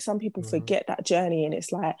 So I think some people forget that journey, and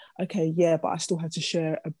it's like, okay, yeah, but I still had to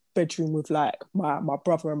share a bedroom with like my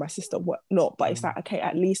brother and my sister, whatnot. But it's like, okay,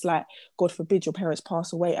 at least, like, God forbid your parents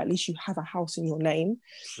pass away, at least you have a house in your name.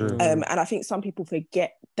 And I think some people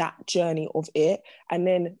forget that journey of it, and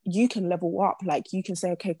then you can level up. Like, you can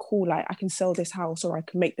say, okay, cool, like, I can sell this house, or I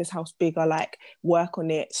can make this house bigger, like, work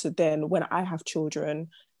on it, so then when I have children,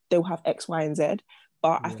 they'll have X, Y, and Z.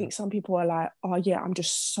 But I think some people are like, oh yeah, I'm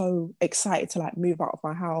just so excited to like move out of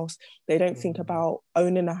my house. They don't think about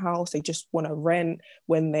owning a house. They just want to rent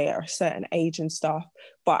when they are a certain age and stuff.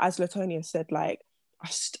 But as Latonia said, like,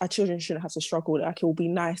 our children shouldn't have to struggle. Like, it will be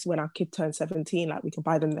nice when our kid turns 17, like, we can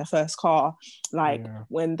buy them their first car. Like,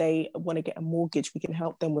 when they want to get a mortgage, we can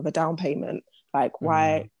help them with a down payment. Like,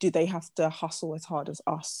 why do they have to hustle as hard as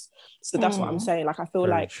us? So that's what I'm saying. Like, I feel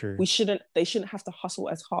like they shouldn't have to hustle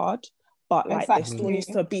as hard. But like, there still needs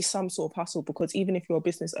to be some sort of hustle, because even if you're a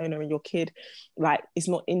business owner and your kid like is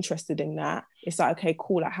not interested in that, it's like, okay,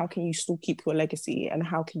 cool, like, how can you still keep your legacy, and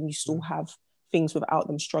how can you still have things without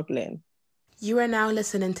them struggling? You are now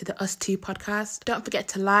listening to the Us Two podcast. Don't forget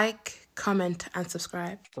to like, comment, and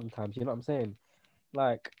subscribe. Sometimes, you know what I'm saying?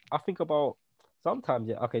 Like, I think about sometimes,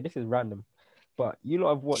 okay, this is random, but you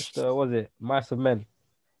lot have watched was it Mice of Men?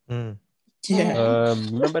 Yeah.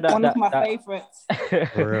 Remember that one of my favorites.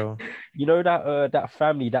 For real. You know that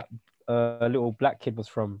family that little black kid was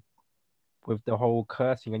from, with the whole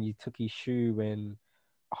cursing, and he took his shoe, and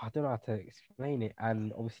I don't know how to explain it.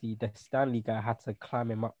 And obviously the Stanley guy had to climb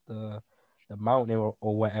him up the mountain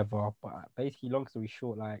or whatever. But basically, long story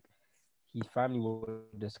short, like, his family was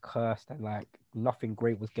just cursed, and like nothing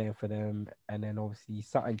great was getting for them. And then obviously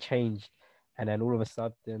something changed. And then all of a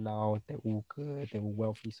sudden now they're all good, they're all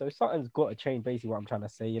wealthy. So something's got to change, basically what I'm trying to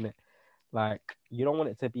say, innit? Like, you don't want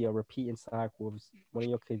it to be a repeating cycle of one of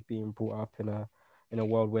your kids being brought up in a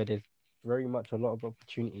world where there's very much a lot of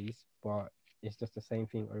opportunities, but it's just the same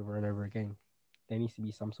thing over and over again. There needs to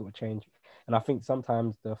be some sort of change. And I think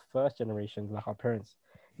sometimes the first generations, like our parents,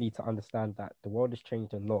 need to understand that the world has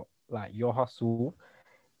changed a lot. Like, your hustle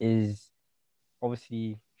is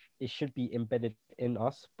obviously, it should be embedded in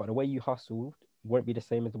us, but the way you hustle won't be the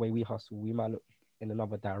same as the way we hustle. We might look in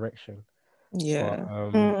another direction. Yeah.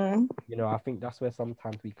 But, you know, I think that's where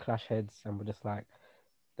sometimes we clash heads, and we're just like,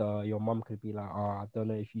 your mum could be like, I don't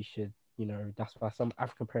know if you should, you know. That's why some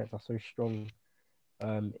African parents are so strong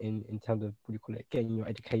in terms of, what do you call it, getting your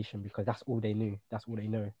education, because that's all they knew. That's all they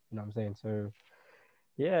know. You know what I'm saying? So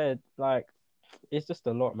yeah, like, it's just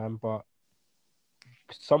a lot, man. But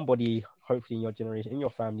somebody, hopefully in your generation, in your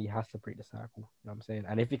family, has to break the cycle. You know what I'm saying?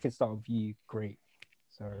 And if it can start with you, great.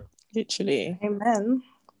 So literally, amen.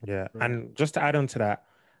 Yeah. And just to add on to that,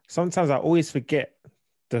 sometimes I always forget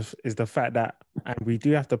the fact that, and we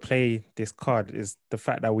do have to play this card, is the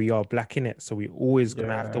fact that we are black in it, so we always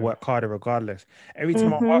gonna have to work harder regardless. Every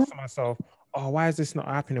time I ask myself, oh, why is this not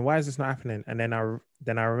happening? Why is this not happening? And then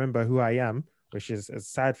I remember who I am, which is a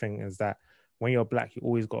sad thing, is that when you're black, you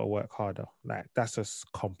always got to work harder. Like, that's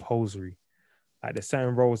just compulsory. Like, there's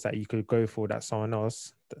certain roles that you could go for that someone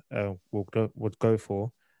else would go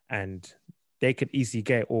for, and they could easily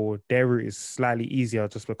get, or their route is slightly easier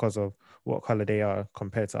just because of what color they are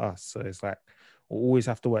compared to us. So it's like, we'll always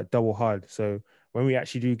have to work double hard. So when we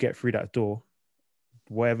actually do get through that door,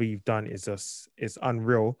 whatever you've done is it's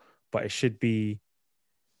unreal, but it should be,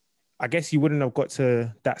 I guess you wouldn't have got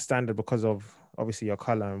to that standard because of obviously your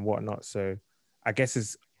color and whatnot. So I guess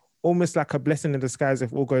it's almost like a blessing in disguise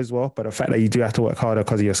if all goes well, but the fact that you do have to work harder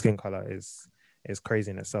because of your skin color is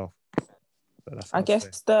crazy in itself. I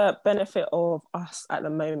guess the benefit of us at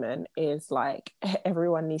the moment is like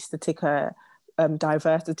everyone needs to tick a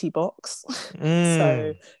diversity box.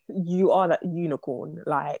 So you are that unicorn.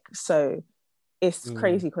 Like, so it's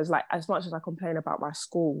crazy because like as much as I complain about my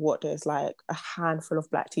school, what there's like a handful of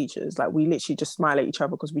black teachers, like we literally just smile at each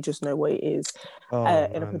other because we just know what it is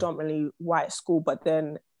in a predominantly white school. But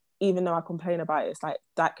then even though I complain about it, it's like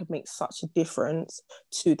that could make such a difference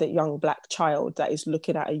to the young black child that is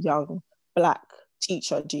looking at a young black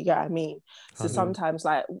teacher. Do you get what I mean? So sometimes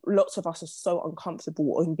like lots of us are so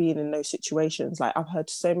uncomfortable in being in those situations. Like I've heard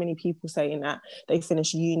so many people saying that they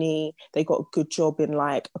finished uni, they got a good job in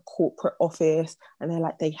like a corporate office, and they're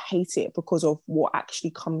like they hate it because of what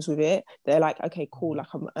actually comes with it. They're like, okay, cool,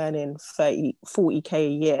 like I'm earning 40k a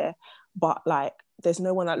year, but like there's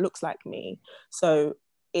no one that looks like me. So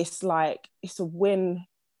it's like it's a win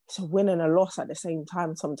and a loss at the same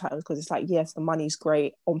time sometimes, because it's like, yes, the money's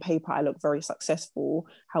great. On paper, I look very successful.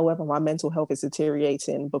 However, my mental health is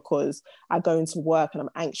deteriorating because I go into work and I'm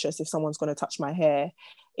anxious if someone's going to touch my hair.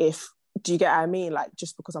 Do you get what I mean? Like,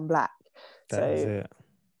 just because I'm black. It's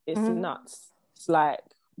nuts. It's like,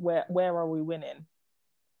 where are we winning?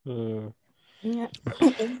 Yeah. Yeah.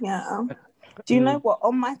 Do you know what?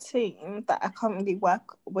 On my team that I currently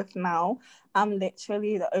work with now, I'm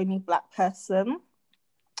literally the only black person.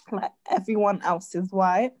 Like everyone else is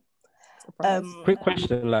white. Quick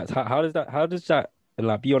question, like how does that and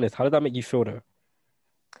like be honest, how does that make you feel though?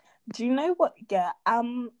 Do you know what? Yeah,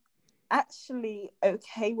 I'm actually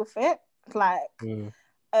okay with it. Like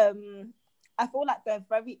I feel like they're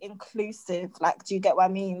very inclusive. Like, do you get what I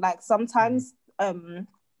mean? Like sometimes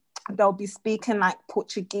they'll be speaking like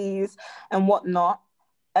Portuguese and whatnot.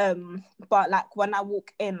 But like when I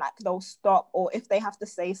walk in, like they'll stop, or if they have to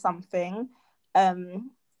say something,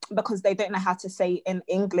 because they don't know how to say in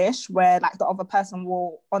English where like the other person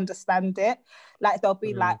will understand it. Like they'll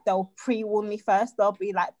be like, they'll pre-warn me first. They'll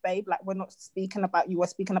be like, babe, like we're not speaking about you, we're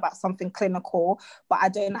speaking about something clinical, but I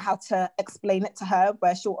don't know how to explain it to her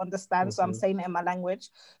where she'll understand. So I'm saying it in my language.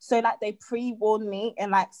 So like they pre-warn me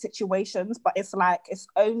in like situations, but it's like, it's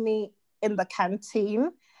only in the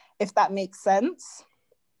canteen, if that makes sense.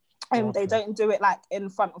 And they don't do it like in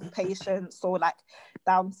front of patients or like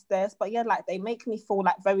downstairs. But yeah, like they make me feel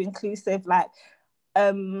like very inclusive. Like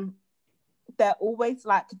they're always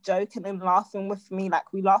like joking and laughing with me.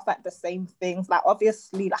 Like we laugh at the same things. Like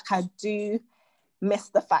obviously, like I do miss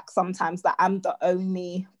the fact sometimes that I'm the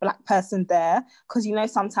only black person there, because you know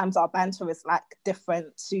sometimes our banter is like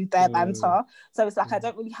different to their banter, so it's like I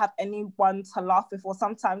don't really have anyone to laugh with, or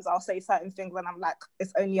sometimes I'll say certain things and I'm like,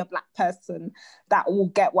 it's only a black person that will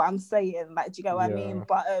get what I'm saying, like, do you get what I mean?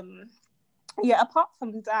 But yeah, apart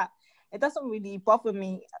from that, it doesn't really bother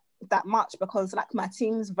me that much because like my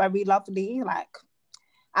team's very lovely. Like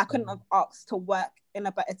I couldn't have asked to work in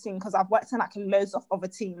a better team, because I've worked in like loads of other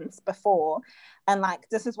teams before, and like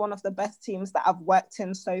this is one of the best teams that I've worked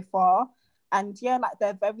in so far. And yeah, like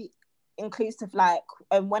they're very inclusive. Like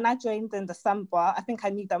when I joined in December, I think I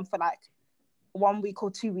knew them for like 1 week or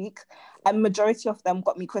 2 weeks, and majority of them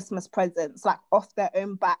got me Christmas presents like off their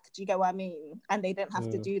own back. Do you get what I mean? And they didn't have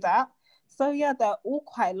to do that. So yeah, they're all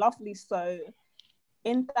quite lovely. So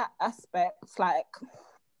in that aspect, like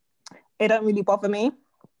it don't really bother me.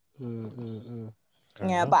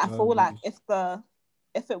 Yeah, but I feel like if I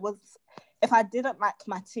didn't like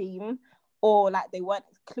my team, or like they weren't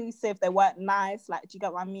inclusive, they weren't nice, like, do you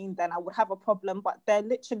get what I mean, then I would have a problem. But they're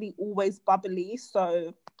literally always bubbly,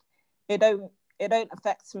 so it don't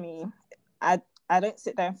affect me. I don't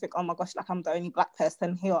sit there and think, oh my gosh, like I'm the only black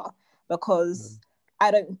person here, because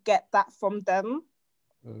I don't get that from them.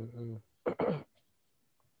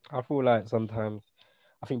 I feel like sometimes,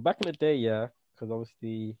 I think back in the day, yeah, because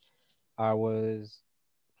obviously I was,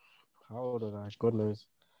 how old was I? God knows,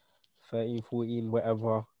 13, 14,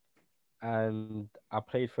 whatever. and I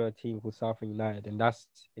played for a team called Southend United, and that's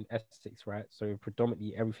in Essex, right? So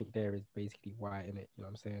predominantly everything there is basically white in it. You know what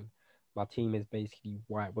I'm saying? My team is basically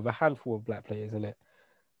white with a handful of black players in it,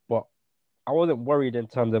 but I wasn't worried in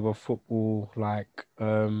terms of a football, like,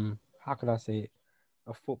 how can I say it?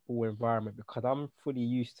 A football environment, because I'm fully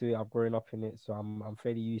used to it. I've grown up in it, so I'm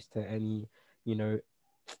fairly used to any, you know,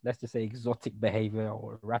 let's just say exotic behavior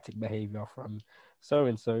or erratic behavior from so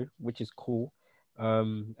and so, which is cool, as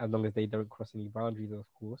long as they don't cross any boundaries, of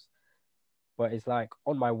course. But it's like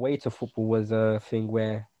on my way to football was a thing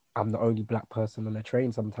where I'm the only black person on the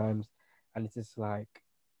train sometimes, and it's just like,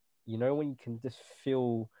 you know, when you can just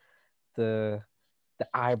feel the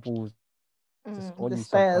eyeballs just on the you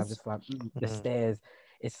stairs. sometimes. It's like the stairs.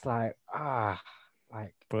 It's like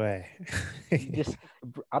like boy. you just,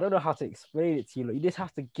 I don't know how to explain it to you. Like, you just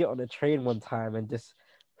have to get on a train one time and just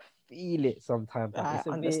feel it sometimes. Like, I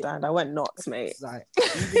understand. I went nuts, mate. Like,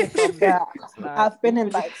 even if I've been in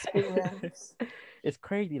that experience. It's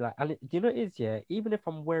crazy. Like, and do you know what it is? Yeah, even if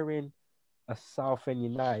I'm wearing a Southend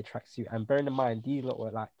United tracksuit, and bearing in mind these lot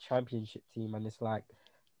were like championship team, and it's like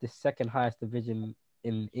the second highest division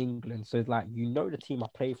in England. So it's like, you know, the team I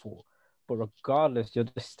play for, but regardless, you're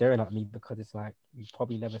just staring at me because it's like you've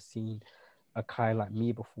probably never seen a kind like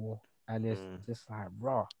me before, and it's just like,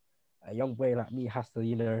 raw. A young boy like me has to,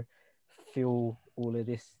 you know, feel all of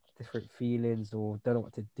this different feelings or don't know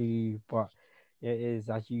what to do. But it is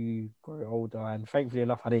as you grow older, and thankfully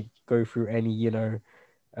enough, I didn't go through any, you know,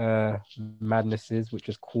 madnesses, which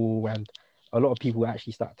was cool, and a lot of people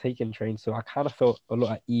actually start taking trains, so I kind of felt a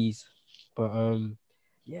lot at ease. But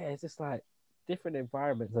yeah, it's just like different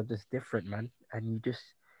environments are just different, man, and you just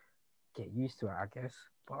get used to it, I guess.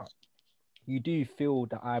 But you do feel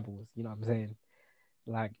the eyeballs, you know what I'm saying?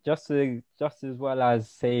 Like, just as well as,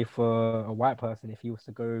 say, for a white person, if he was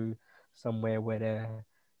to go somewhere where they're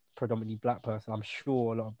predominantly black person, I'm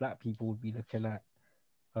sure a lot of black people would be looking at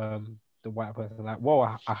the white person like,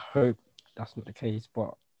 well, I hope that's not the case,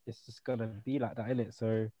 but it's just gonna be like that, innit?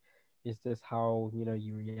 So it's just how, you know,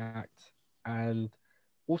 you react. And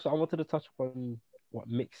also, I wanted to touch upon what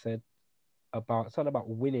Mick said about something about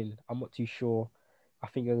winning. I'm not too sure. I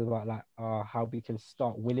think it was about like how we can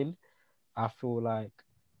start winning. I feel like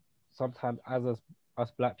sometimes as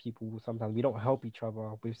us black people, sometimes we don't help each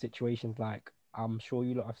other with situations like, I'm sure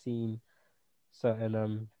you lot have seen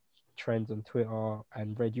certain trends on Twitter,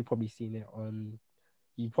 and Red, you probably seen it on,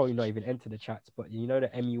 you probably not even enter the chats, but you know, the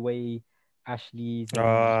MUA Ashley's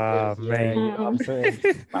mate. You know what I'm saying?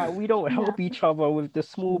 Like, we don't help each other with the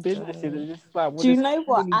small businesses. It's just like, do you know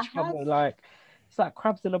what I have? Like, it's like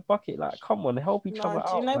crabs in a bucket. Like, come on, help each other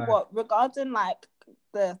out. Do you know what? Regarding like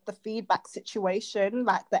the feedback situation,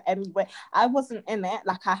 like the MUA, I wasn't in it.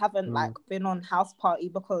 Like, I haven't like been on house party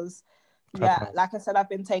because Clubhouse. Yeah, like I said, I've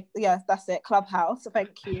been that's it, Clubhouse.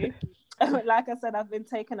 Thank you. Like I said, I've been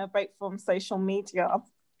taking a break from social media,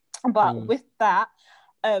 but with that,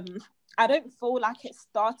 I don't feel like it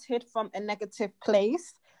started from a negative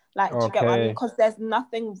place. Like, do you get what I mean? Because there's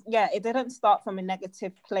nothing, it didn't start from a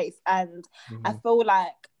negative place. And I feel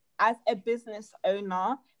like as a business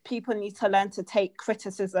owner, people need to learn to take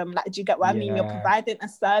criticism. Like, do you get what I mean? You're providing a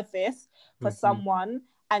service for someone,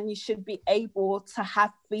 and you should be able to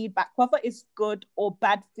have feedback, whether it's good or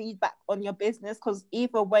bad feedback on your business, because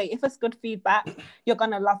either way, if it's good feedback, you're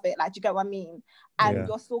going to love it. Like, do you get what I mean? And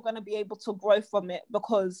you're still going to be able to grow from it,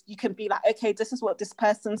 because you can be like, okay, this is what this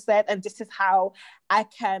person said, and this is how I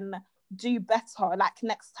can do better, like,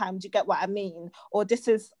 next time. Do you get what I mean? Or this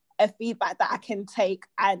is a feedback that I can take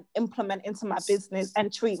and implement into my business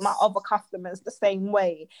and treat my other customers the same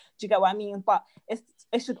way. Do you get what I mean? But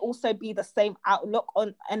it should also be the same outlook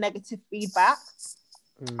on a negative feedback.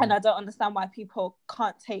 And I don't understand why people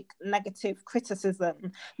can't take negative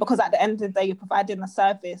criticism, because at the end of the day, you're providing a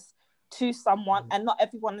service to someone, and not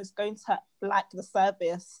everyone is going to like the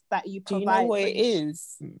service that you provide. Do you know what it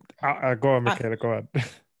is? Go on, Michaela, go on.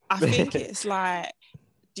 I think it's like,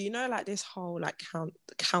 do you know, like, this whole like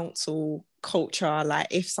council culture, like,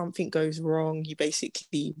 if something goes wrong, you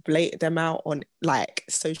basically blate them out on like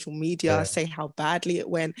social media, say how badly it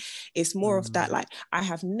went. It's more of that. Like, I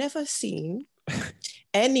have never seen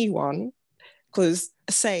anyone, because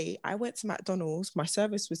say I went to McDonald's, my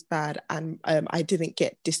service was bad, and I didn't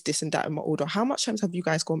get this and that in my order. How much times have you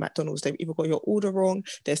guys gone to McDonald's? They've either got your order wrong,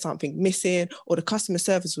 there's something missing, or the customer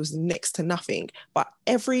service was next to nothing. But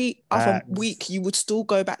every other week you would still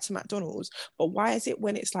go back to McDonald's. But why is it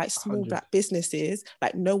when it's like small black businesses,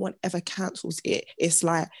 like, no one ever cancels it? It's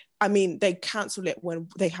like, I mean, they cancel it when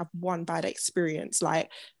they have one bad experience. Like,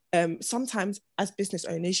 sometimes as business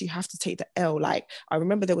owners, you have to take the L. Like, I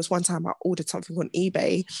remember there was one time I ordered something on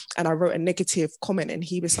eBay and I wrote a negative comment, and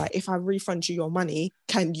he was like, if I refund you your money,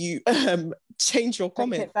 can you change your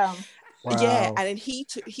comment? Wow. Yeah, and then he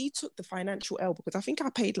took the financial L, because I think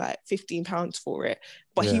I paid like £15 for it,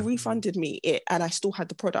 but he refunded me it, and I still had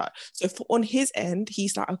the product. So on his end,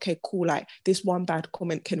 he's like, okay, cool, like this one bad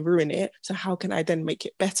comment can ruin it, so how can I then make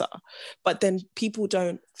it better? But then people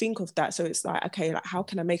don't think of that. So it's like, okay, like how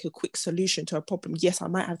can I make a quick solution to a problem? Yes, I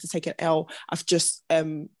might have to take an L. I've just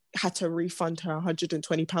had to refund her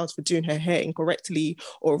 £120 for doing her hair incorrectly,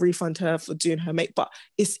 or refund her for doing her make. But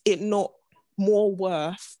is it not more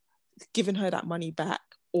worth giving her that money back,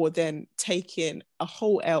 or then taking a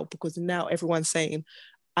whole L, because now everyone's saying,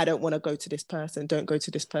 I don't want to go to this person, don't go to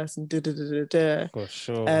this person, For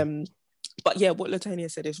sure. But yeah, what Latonia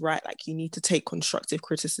said is right. Like, you need to take constructive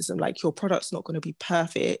criticism. Like, your product's not going to be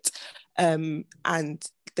perfect, and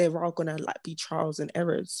there are going to like be trials and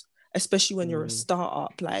errors, especially when you're a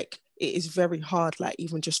startup. Like, it is very hard, like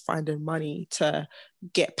even just finding money to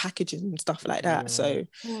get packaging and stuff like that. So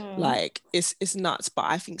like it's nuts. But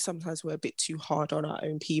I think sometimes we're a bit too hard on our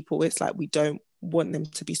own people. It's like we don't want them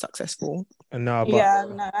to be successful. No, but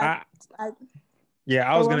I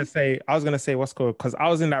was gonna say what's called, because I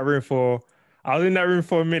was in that room for a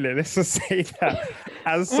minute. Let's just say that.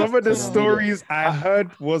 And some of the stories I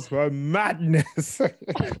heard was madness.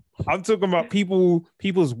 I'm talking about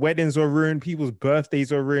people's weddings were ruined, people's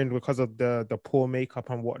birthdays were ruined because of the poor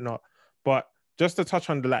makeup and whatnot. But just to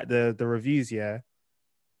touch on the reviews,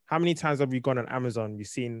 how many times have you gone on Amazon, you've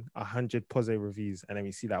seen 100 positive reviews, and then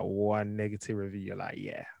you see that one negative review, you're like,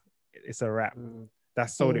 yeah, it's a wrap.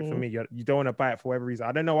 That sold it for me. You don't want to buy it for whatever reason.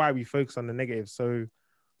 I don't know why we focus on the negative so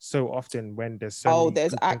often when there's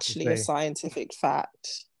there's actually a scientific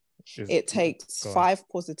fact. It takes 5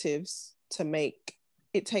 positives to make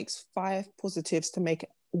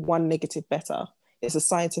one negative better. It's a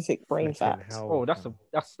scientific brain fact. Oh, that's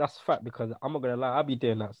fact, because I'm not gonna lie, I'll be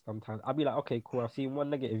doing that sometimes. I'll be like, okay, cool, I've seen one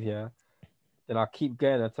negative here, then I'll keep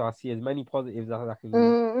going until I see as many positives as I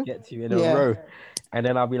can get to in a row. And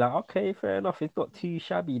then I'll be like, okay, fair enough, it's not too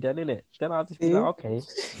shabby then, innit? Then I'll just be like, okay,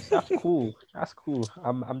 that's cool.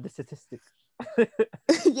 I'm the statistic.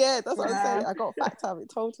 Yeah, that's what I'm saying. I got fact out, it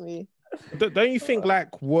told me. Don't you think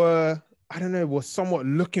like we're somewhat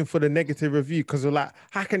looking for the negative review, because we're like,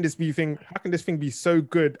 how can this thing be so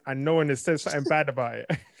good and no one has said something bad about it?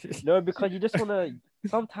 No, because you just want to,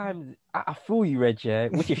 sometimes I feel you, Reg,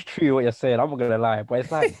 which is true what you're saying, I'm not gonna lie, but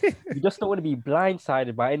it's like you just don't want to be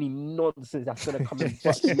blindsided by any nonsense that's gonna come and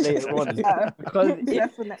butt you later on. Because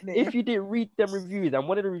if you didn't read them reviews and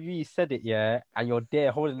one of the reviews said it, and you're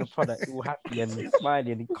there holding the product all happy and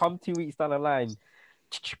smiling, and come 2 weeks down the line,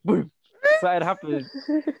 boom, something happened,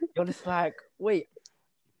 you're just like, wait,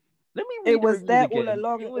 let me read. It was there again. all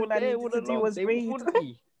along. All I needed to do was read.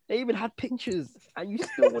 They even had pictures, and you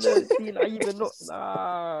still want to see? I even not.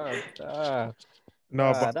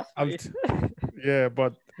 But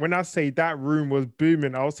but when I say that room was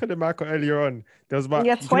booming, I was telling Michael earlier on, there was about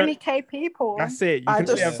 20k people. That's it. I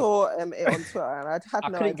just saw it on Twitter, and I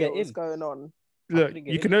had no idea what was going on. Look,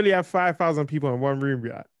 you can only have 5,000 people in one room,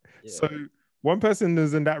 So one person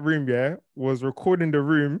who's in that room, was recording the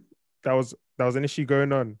room that was an issue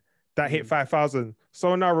going on that hit 5,000.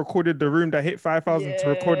 So now recorded the room that hit 5,000 to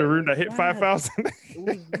record the room that hit 5,000. It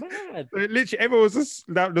was mad. Literally, everyone was just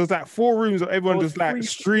there was like 4 rooms of everyone just like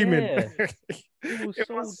streaming. It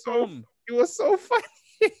was so funny.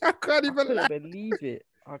 I couldn't believe it.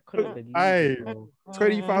 I couldn't believe it.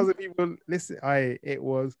 20,000 people. Listen, it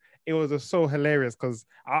was just so hilarious, because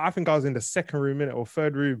I think I was in the second room or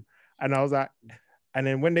third room, and I was like. And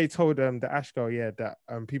then when they told the Ash girl, that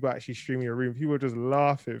people actually streaming your room, people were just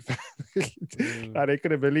laughing. Like, they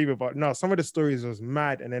couldn't believe it. But no, some of the stories was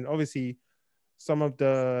mad. And then obviously some of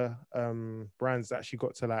the brands actually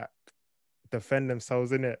got to like defend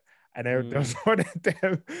themselves in it. And there was one of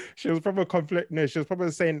them, she was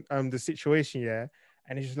probably saying the situation,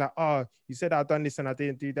 And it's just like, oh, you said I've done this and I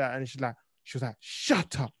didn't do that. And she was like,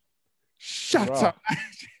 shut up.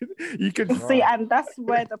 You can see, and that's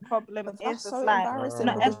where the problem is. That's so embarrassing,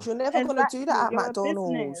 because you're never going to do that at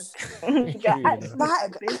McDonald's.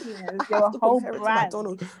 You're a whole brand.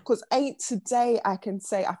 McDonald's, because today I can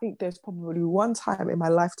say, I think there's probably one time in my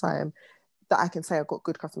lifetime that I can say I got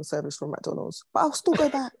good customer service from McDonald's, but I'll still go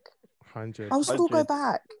back. 100. I'll still go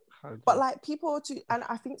back. But like people and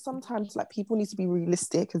I think sometimes like people need to be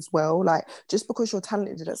realistic as well. Like, just because you're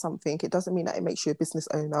talented at something, it doesn't mean that it makes you a business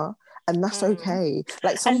owner, and that's okay.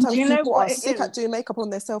 Like, sometimes people are sick at doing makeup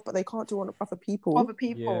on themselves, but they can't do on other people.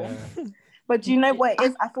 Yeah. But do you know what it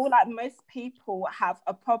is? I feel like most people have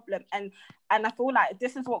a problem, and I feel like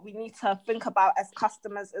this is what we need to think about as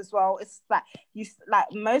customers as well. It's like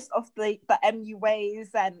most of the MUAs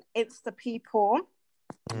and Insta people,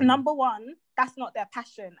 number one, that's not their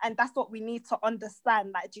passion, and that's what we need to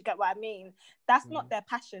understand. Like, do you get what I mean? That's not their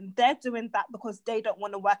passion. They're doing that because they don't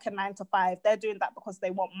want to work a 9 to 5. They're doing that because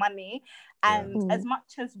they want money. And as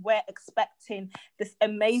much as we're expecting this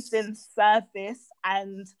amazing service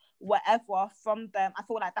and whatever from them, I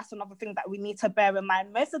feel like that's another thing that we need to bear in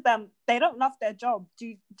mind. Most of them, they don't love their job. Do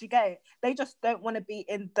you get it? They just don't want to be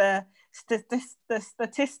in the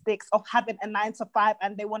statistics of having a 9 to 5,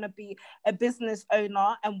 and they want to be a business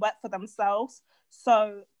owner and work for themselves.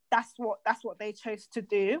 So that's what they chose to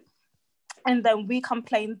do. And then we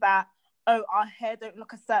complain that, oh, our hair don't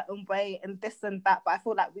look a certain way and this and that. But I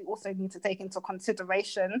feel like we also need to take into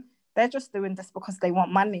consideration they're just doing this because they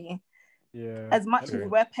want money. Yeah. As much as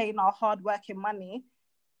we're paying our hard-working money,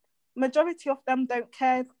 majority of them don't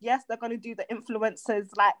care. Yes, they're going to do the influencers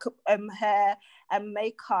like hair and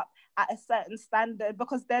makeup at a certain standard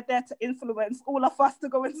because they're there to influence all of us to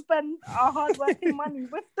go and spend our hard-working money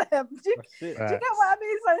with them. Do you get what I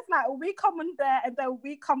mean? So it's like we come in there and then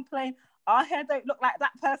we complain, our hair don't look like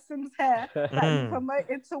that person's hair that you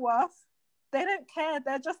promoted to us. They don't care.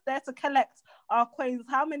 They're just there to collect our coins.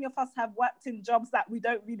 How many of us have worked in jobs that we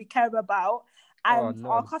don't really care about, and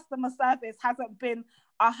our customer service hasn't been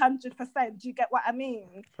 100%? Do you get what I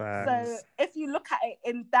mean? So if you look at it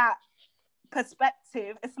in that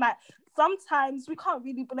perspective, it's like sometimes we can't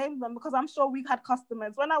really blame them, because I'm sure we've had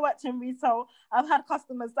customers. When I worked in retail, I've had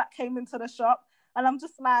customers that came into the shop and I'm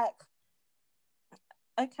just like,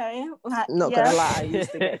 okay, like, not gonna lie, I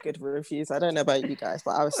used to get good reviews. I don't know about you guys,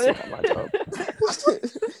 but I was sick at my job.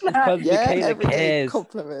 Because Michaela cares.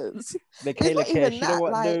 Compliments. Michaela cares. She don't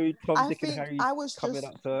want no Tom, I Dick and think Harry I was coming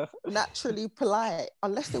just up to her. naturally polite,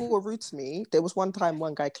 unless they were rude to me. There was one time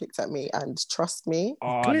one guy clicked at me, and trust me,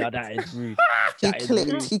 no, that is rude.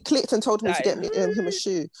 He clicked and told me to get him a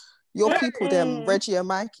shoe. Your people, them Reggie and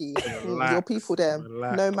Mikey. Your people, them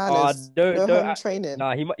no manners, no home training.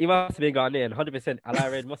 Nah, he must have been Ghanaian, 100%. Ala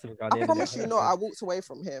Red must have been Ghanaian. I promise you, not. I walked away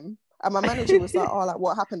from him, and my manager was like, "Oh, like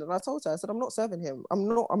what happened?" And I told her, I said, "I'm not serving him. I'm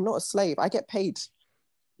not a slave. I get paid.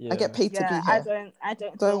 I get paid to be here. I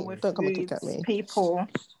don't deal with come and kick at me. People.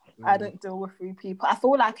 I don't deal with rude people. I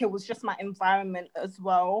feel like it was just my environment as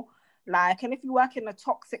well. Like, and if you work in a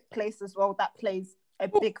toxic place as well, that plays a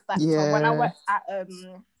big factor. Yeah. When I worked at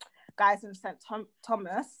Guys in St.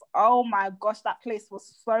 Thomas, oh my gosh, that place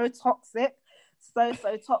was so toxic, so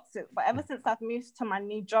toxic. But ever since I've moved to my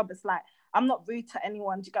new job, it's like I'm not rude to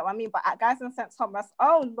anyone. Do you get what I mean? But at Guys in St. Thomas,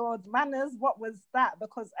 oh Lord, manners, what was that?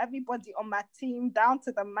 Because everybody on my team, down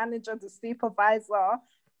to the manager, the supervisor.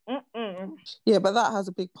 Yeah, but that has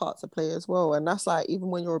a big part to play as well. And that's like, even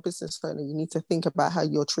when you're a business owner, you need to think about how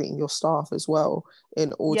you're treating your staff as well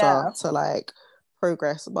in order to like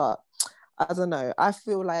progress. But I don't know, I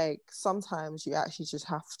feel like sometimes you actually just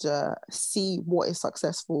have to see what is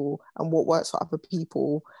successful and what works for other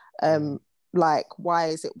people. Like, why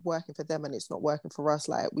is it working for them and it's not working for us?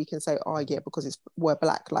 Like, we can say, oh yeah, because we're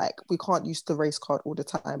black. Like, we can't use the race card all the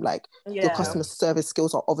time. Like, your customer service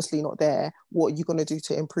skills are obviously not there. What are you going to do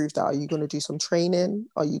to improve that? Are you going to do some training?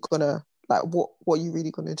 Are you going to, like, what are you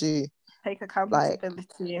really going to do? Take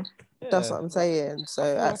accountability. Like, that's what I'm saying. So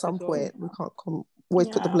at some point, we can't always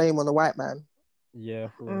put the blame on the white man. Yeah.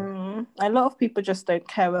 A lot of people just don't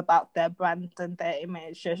care about their brand and their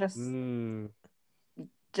image.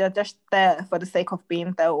 They're just there for the sake of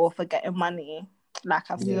being there or for getting money. Like,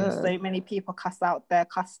 I've seen so many people cuss out their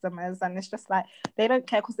customers, and it's just like they don't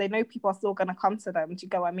care because they know people are still going to come to them. Do you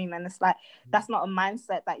get what I mean? And it's like, that's not a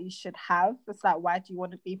mindset that you should have. It's like, why do you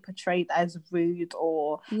want to be portrayed as rude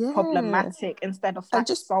or problematic instead of like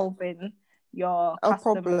just solving your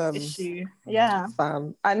customer issue?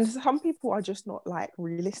 And some people are just not like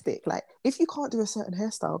realistic. Like, if you can't do a certain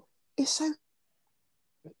hairstyle, it's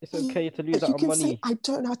okay to lose out on money. Say, I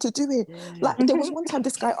don't know how to do it. Like, there was one time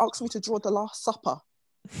this guy asked me to draw the Last Supper.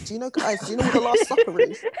 Do you know, guys? Do you know what the Last Supper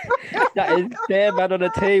is? That is bare man on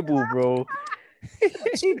the table, bro.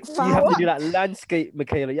 You have to do that landscape,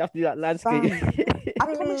 Michaela. You have to do that landscape.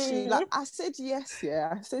 I promise you, like, I said yes,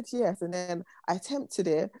 and then I attempted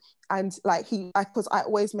it, and like because I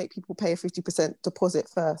always make people pay a 50% deposit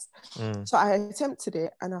first. So I attempted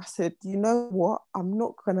it, and I said, you know what? I'm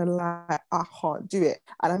not gonna lie, I can't do it.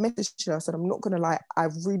 And I messaged you, I said, I'm not gonna lie, I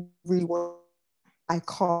really, really want. I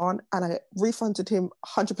can't. And I refunded him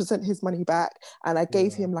 100% his money back. And I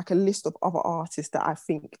gave him like a list of other artists that I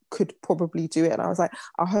think could probably do it. And I was like,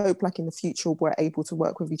 I hope like in the future we're able to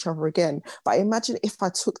work with each other again. But imagine if I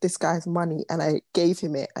took this guy's money and I gave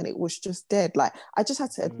him it and it was just dead. Like, I just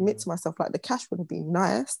had to admit to myself, like, the cash would have been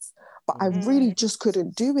nice, but I really just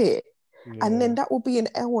couldn't do it. And then that will be an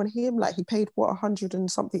L on him. Like, he paid what, 100 and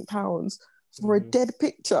something pounds for a dead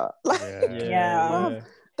picture. Like,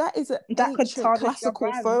 that is that ancient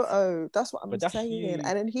classical photo. That's what I'm saying. Huge.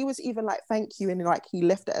 And then he was even like, thank you. And like, he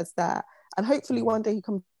left it as that. And hopefully one day he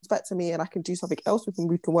comes back to me and I can do something else with him.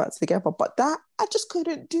 We can work together. But that, I just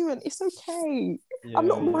couldn't do. And it's okay. I'm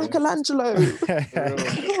not Michelangelo.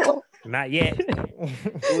 Not yet.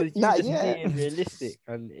 It was you just being realistic.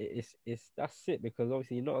 And it's that's it. Because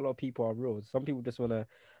obviously not a lot of people are real. Some people just want to,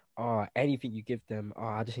 anything you give them,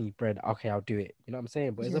 I just need bread. Okay, I'll do it. You know what I'm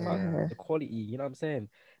saying? But it's about the quality. You know what I'm saying?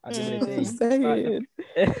 At the end of the day,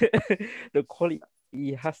 like, the quality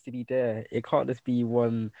has to be there. It can't just be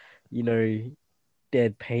one,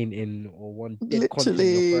 dead painting or one dead content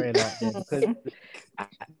you're throwing out there. Because at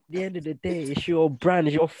the end of the day, it's your brand,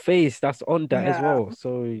 it's your face that's on that as well.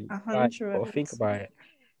 So like, gotta think about it.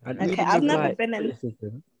 And okay, I've never been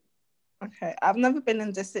in. Okay, I've never been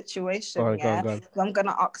in this situation. Go on. So I'm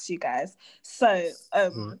gonna ask you guys. So,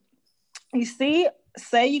 you see,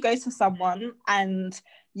 say you go to someone and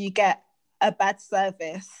you get a bad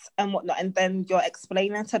service and whatnot, and then you're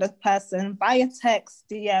explaining to the person via text,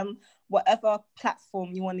 DM, whatever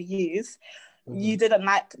platform you want to use. You didn't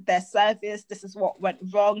like their service. This is what went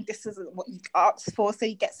wrong. This isn't what you asked for. So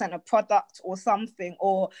you get sent a product or something,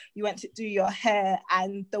 or you went to do your hair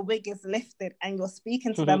and the wig is lifted and you're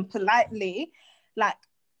speaking to them politely, like,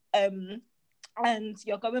 and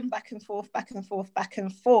you're going back and forth,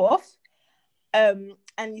 and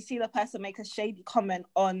you see the person make a shady comment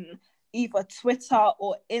on either Twitter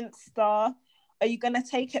or Insta. Are you going to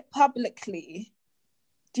take it publicly?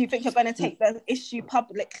 Do you think you're going to take the issue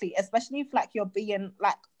publicly, especially if like you're being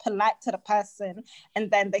like polite to the person and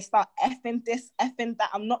then they start effing this, effing that,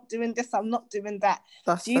 I'm not doing this, I'm not doing that.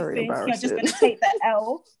 That's Do you very think embarrassing. you're just going to take the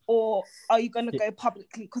L, or are you going to go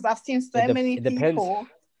publicly? Because I've seen so many people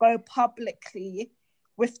go publicly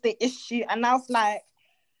with the issue, and I was like,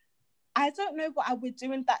 I don't know what I would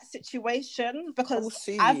do in that situation, because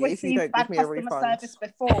I've received bad customer service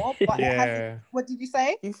before, but it hasn't. What did you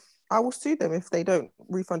say? I will sue them if they don't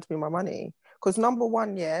refund me my money. Because number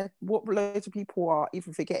one, what loads of people are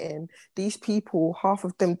even forgetting, these people, half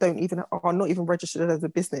of them are not even registered as a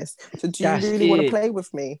business. So do you really want to play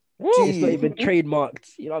with me? It's not even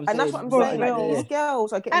trademarked. You know what I'm saying? And that's what I'm saying. Like, these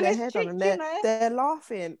girls are getting their hair done and they're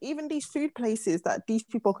laughing. Even these food places that these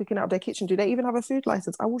people are cooking out of their kitchen, do they even have a food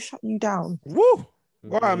license? I will shut you down. Woo!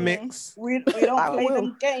 What a mix. We don't play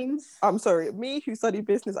them games. I'm sorry. Me who study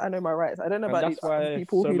business, I know my rights. I don't know about these other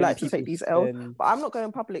people who like to take these L's. But I'm not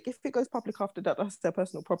going public. If it goes public after that, that's their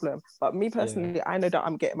personal problem. But me personally, I know that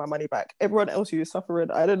I'm getting my money back. Everyone else who is suffering,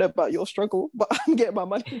 I don't know about your struggle, but I'm getting my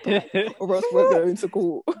money back, or else we're going to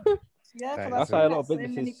court. Yeah, that's why a lot of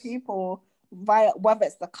businesses. So many people, whether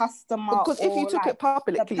it's the customer, because if you took it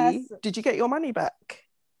publicly, did you get your money back?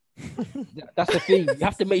 That's the thing. You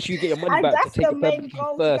have to make sure you get your money back. That's the main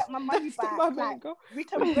goal, to get my money back. Like, we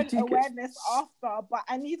can bring awareness after, but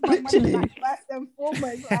I need my money back first and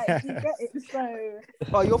foremost. Like, you get it?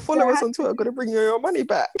 So, your followers on Twitter are gonna bring you your money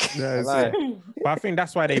back. But I think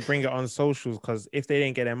that's why they bring it on socials, because if they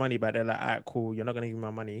didn't get their money back, they're like, alright, cool, you're not gonna give me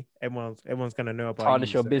my money. Everyone's gonna know about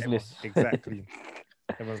tarnish your business. Exactly.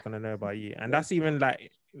 Everyone's gonna know about you, and that's even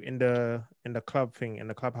like in the club thing, in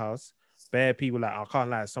the clubhouse. Bare people, like, I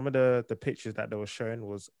can't lie, some of the pictures that they were showing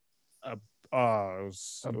was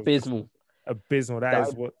abysmal. Abysmal. That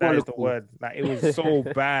is the word. Like, it was so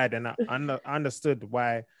bad, and I understood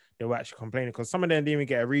why they were actually complaining, because some of them didn't even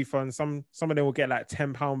get a refund. Some of them will get like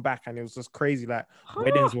 £10 back, and it was just crazy. Like,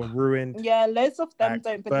 weddings were ruined. Yeah, loads of them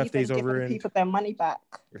don't believe in giving people their money back.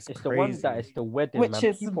 It's the ones that it's the wedding, which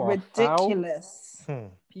is ridiculous.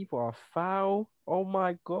 People are foul. Oh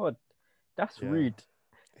my god, that's rude.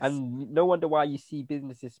 And no wonder why you see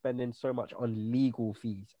businesses spending so much on legal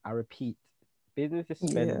fees. I repeat, businesses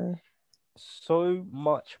spend so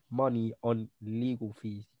much money on legal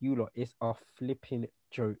fees. You lot, it's a flipping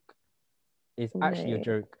joke. It's actually a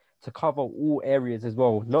joke, to cover all areas as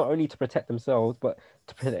well. Not only to protect themselves, but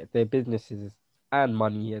to protect their businesses and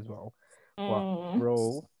money as well. But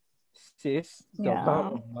bro, sis, the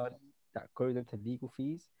amount of money that goes into legal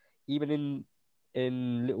fees, even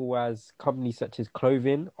in little as companies such as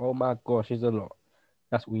clothing, oh my gosh, is a lot.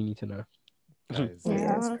 That's what we need to know.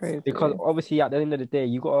 It's crazy. Because obviously, at the end of the day,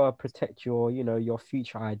 you gotta protect your, you know, your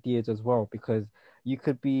future ideas as well. Because you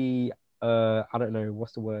could be, I don't know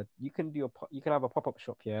what's the word. You can have a pop-up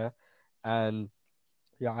shop, yeah, and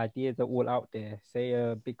your ideas are all out there. Say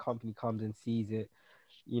a big company comes and sees it,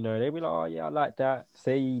 you know, they'll be like, oh yeah, I like that.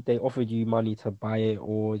 Say they offered you money to buy it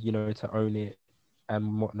or, you know, to own it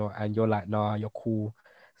and whatnot, and you're like, nah, you're cool.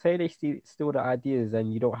 Say they steal the ideas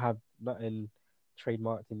and you don't have nothing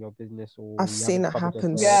trademarked in your business, or I've seen it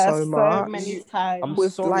happen so much. many times. I'm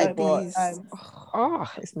with sorry, like these.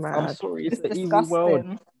 it's mad. I'm sorry, it's the disgusting. evil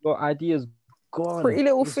world. Your ideas gone. Pretty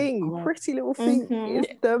little thing is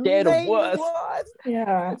the They're the main worst. one.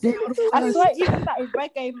 Yeah, I swear, even that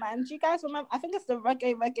reggae man. Do you guys remember? I think it's the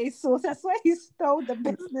reggae sauce. I swear he stole the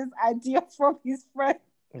business idea from his friend.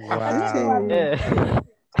 Wow.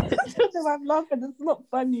 I'm laughing. It's not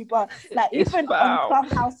funny, but like even on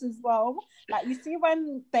Clubhouse as well. Like you see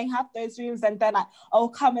when they have those rooms and they're like, "Oh,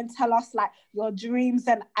 come and tell us like your dreams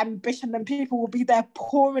and ambition," and people will be there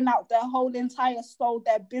pouring out their whole entire soul,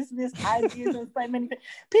 their business ideas, and so many things.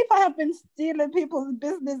 People have been stealing people's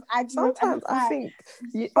business ideas. Sometimes I think,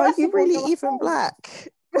 are you really even black?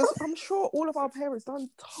 Because I'm sure all of our parents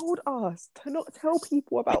told us to not tell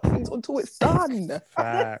people about things until it's done.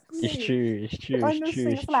 Facts. It's true.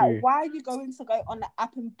 It's like, why are you going to go on the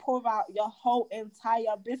app and pour out your whole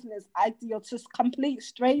entire business idea to complete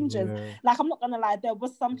strangers? Yeah. Like, I'm not gonna lie, there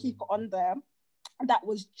was some people on there that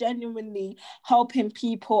was genuinely helping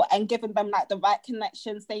people and giving them like the right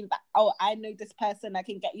connection, saying that, oh, I know this person, I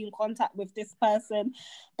can get you in contact with this person.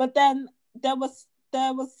 But then there was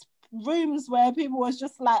rooms where people was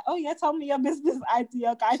just like, oh yeah, tell me your business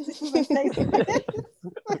idea, guys.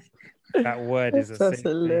 That word is That's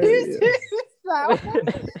hilarious.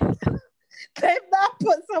 They've now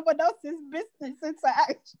put someone else's business into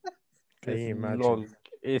action. Can you imagine?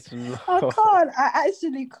 It's long. I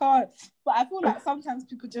actually can't. But I feel like sometimes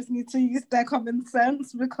people just need to use their common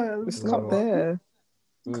sense, because it's not there.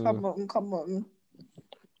 Come on.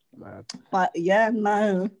 Man. But yeah,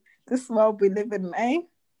 no. This world we live in, eh?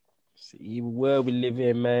 It's the evil world we live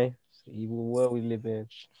in, man. It's the evil world we live in.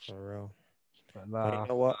 For real. But you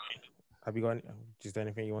know what? Have you got just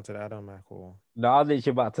anything you wanted to add on, Mac? Or no, I was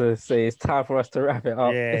literally about to say it's time for us to wrap it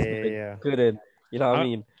up. Yeah. Good. You know what I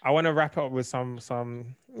mean? I want to wrap it up with some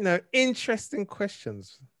interesting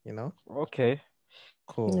questions. You know? Okay.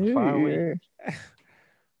 Cool. Far away.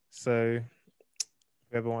 So,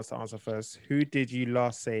 whoever wants to answer first, who did you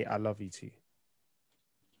last say I love you to?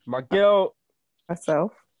 My girl.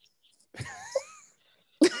 Myself.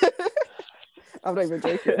 I'm not even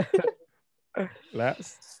joking. I'm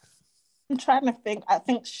trying to think. I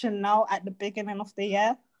think Chanel at the beginning of the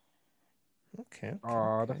year. Okay.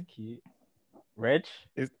 Oh, that's cute. Reg?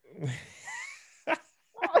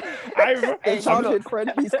 A childhood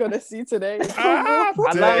friend he's gonna see today.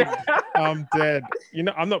 I'm dead. You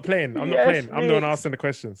know, I'm not playing. I'm the one asking the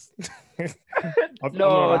questions.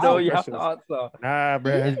 No, you have to answer. Nah,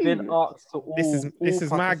 bro. It's been asked to all. This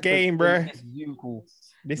is my game, bro.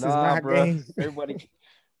 This is my game. Everybody,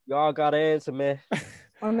 y'all gotta answer, man.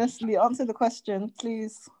 Honestly, answer the question,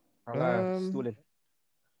 please.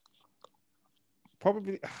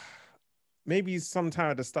 Probably, maybe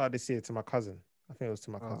sometime at the start of this year to my cousin. I think it was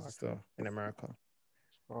to my cousin still in America.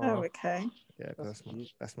 Oh, okay. Yeah,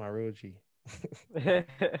 that's my real G.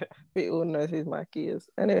 We all know who Mikey is.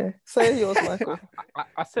 Anyway, say yours, Michael.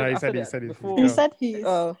 I said he said he's.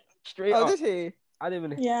 Oh, straight up. Did he? I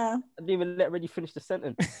didn't even. Yeah. I didn't even let Reggie finish the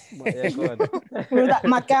sentence. But yeah, go on. With that,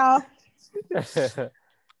 my girl.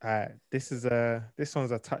 This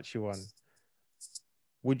one's a touchy one.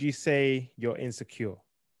 Would you say you're insecure?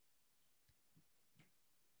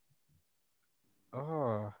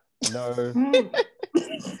 Oh no.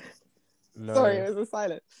 No. Sorry, it was a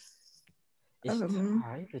silence.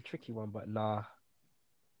 It's a tricky one, but nah.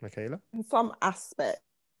 Michaela? In some aspect.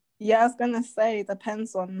 Yeah, I was gonna say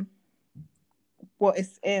depends on what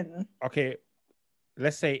it's in. Okay,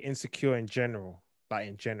 let's say insecure in general. Like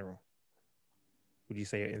in general, would you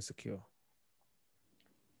say you're insecure?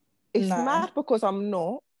 It's mad because I'm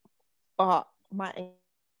not, but my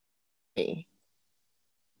anxiety.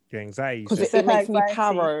 Your anxiety, because it makes me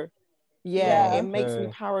paro. Yeah, it makes me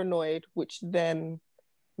paranoid, which then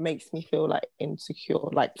makes me feel like insecure.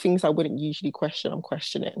 Like things I wouldn't usually question, I'm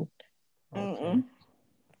questioning.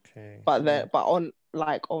 Okay. But on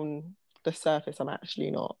the surface, I'm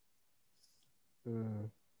actually not.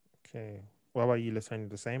 Okay. What about you, Latanya?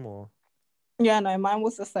 The same or? Yeah, no, mine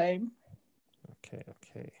was the same. Okay.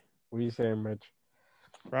 What are you saying, Reg?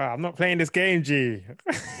 Right, I'm not playing this game, G.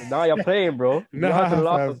 No, you're playing, bro.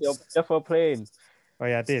 No, you're definitely playing. Oh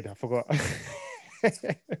yeah, I did. I forgot.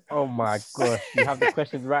 Oh my gosh, you have the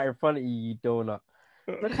questions right in front of you, you donut.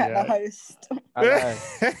 Look at the host.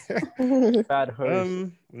 Bad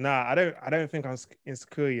host. Nah, I don't think I'm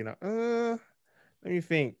insecure, you know. Let me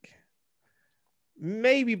think.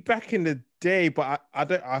 Maybe back in the day, but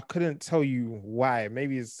I couldn't tell you why.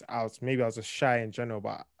 Maybe I was just shy in general,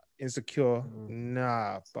 but insecure,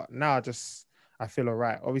 nah. But now I feel all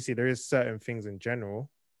right. Obviously, there is certain things in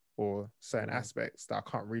general or certain aspects that I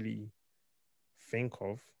can't really think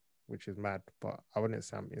of, which is mad, but I wouldn't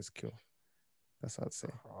say I'm insecure. That's what I'd say.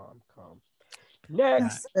 Calm.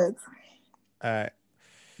 Next. Where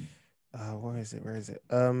is it?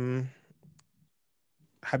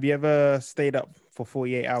 Have you ever stayed up for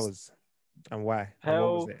 48 hours? And why? And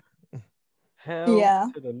what was it? Hell yeah.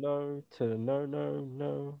 To the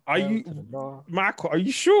no. Are you, Michael, are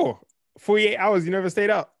you sure? 48 hours, you never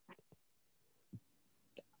stayed up?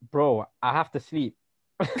 Bro, I have to sleep.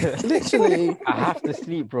 Literally. I have to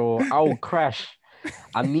sleep, bro. I will crash.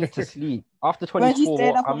 I need to sleep. After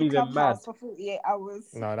 24, I'm even mad. For 48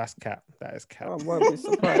 hours. No, that's cap. That is cap. I won't be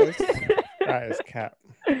surprised. That is cap.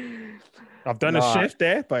 I've done a shift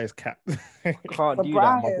there, but it's cap. Can't do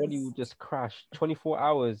that. My body will just crash. 24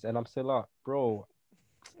 hours and I'm still up, bro.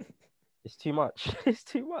 It's too much. It's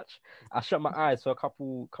too much. I shut my eyes for a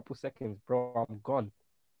couple seconds, bro. I'm gone.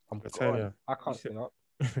 I'm gone. I can't stay up.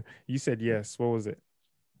 You said yes. What was it?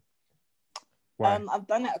 Why? I've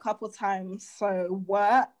done it a couple times. So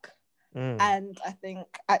work and I think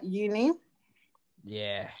at uni.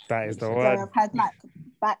 Yeah, that is the one. So I've had like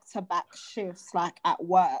back-to-back shifts, like at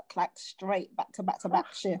work, like straight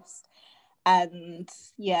back-to-back shifts, and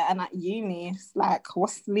at uni, it's like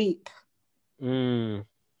what's sleep? I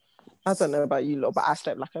don't know about you lot, but I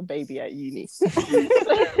slept like a baby at uni.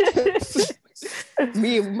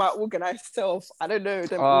 Me and my organized self, I don't know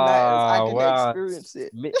them all-nighters. I didn't experience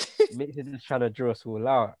it. Mitch is just trying to draw us all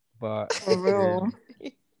out, but for real.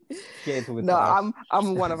 No,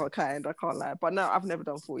 I'm one of a kind. I can't lie. But no, I've never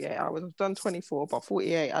done 48 hours. I've done 24, but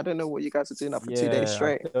 48. I don't know what you guys are doing up for 2 days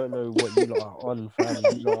straight. I don't know what you lot are on, fam.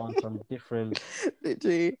 You lot are on some different.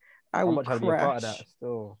 Literally, I'm not trying to be a part of that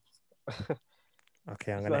still.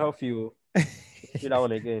 Okay, I'm gonna help you. Do that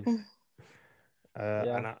one again.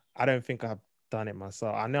 And I don't think I've done it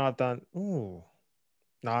myself. I know I've done. No,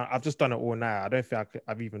 I've just done it all night. I don't think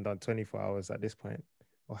I've even done 24 hours at this point.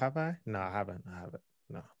 Or have I? No, I haven't.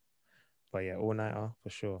 No. But yeah, all nighter for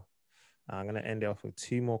sure. I'm gonna end it off with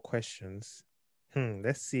 2 more questions.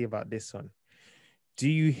 Let's see about this one. Do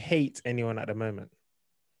you hate anyone at the moment?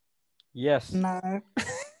 Yes. No.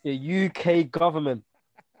 The UK government.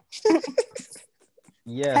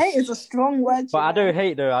 Yes. Hate is a strong word. But I don't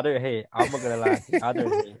hate though. I don't hate. I'm not gonna lie. I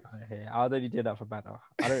don't hate. I only did that for banter.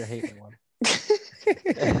 I don't hate anyone.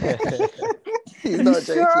 He's not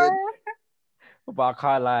joking. But I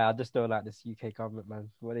can't lie. I just don't like this UK government, man.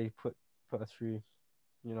 What they put us through.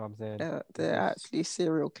 You know what I'm saying? Yeah, they're actually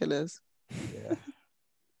serial killers. Yeah.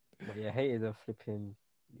 But yeah, hate is a flipping.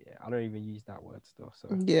 Yeah, I don't even use that word still. So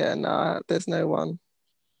yeah, nah, there's no one.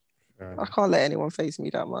 I can't let anyone face me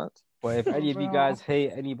that much. But if any of you guys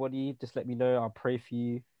hate anybody, just let me know. I'll pray for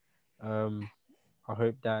you. I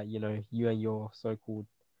hope that you and your so-called,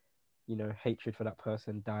 hatred for that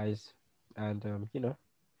person dies, and we'll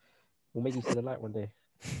make you see the light one day.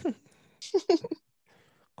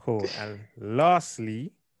 Cool. And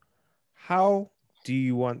lastly, how do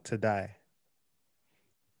you want to die?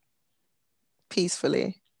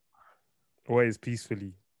 Peacefully. What is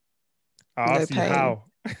peacefully? I'll ask you how.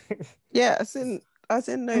 Yeah, as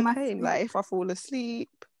in no pain. Like if I fall asleep,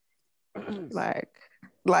 like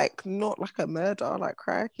not like a murder, like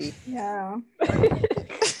crikey. Yeah.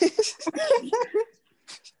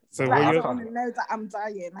 So like, I don't want to know that I'm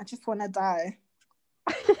dying. I just want to die.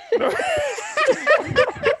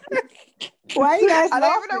 Why are you guys laughing? I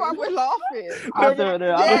don't even know why we're laughing. I don't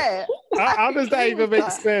know. Yeah. How does that even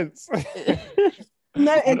make sense?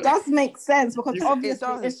 No, it does make sense because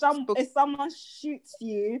obviously if someone shoots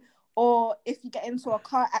you or if you get into a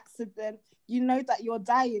car accident, you know that you're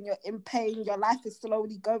dying, you're in pain, your life is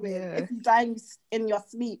slowly going. Yeah. If you die in your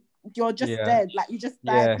sleep, you're just dead. Like you just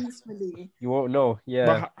die peacefully. You won't know. Yeah.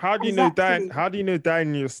 But how do you know dying? How do you know dying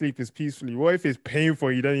in your sleep is peacefully? What if it's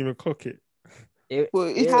painful? You don't even clock it. Then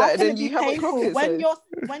you haven't clocked it.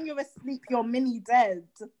 When you're asleep, you're mini dead.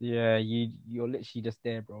 Yeah, you're literally just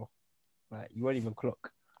there, bro. Like you won't even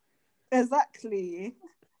clock. Exactly.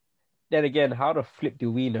 Then again, how the flip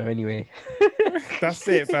do we know anyway? That's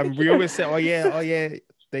it, fam. We always say, oh yeah,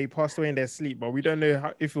 they passed away in their sleep, but we don't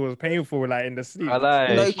know if it was painful, like in the sleep.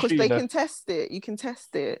 No, because they can test it. You can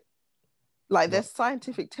test it. Like there's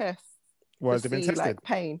scientific tests. What has it been tested? Like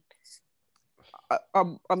pain.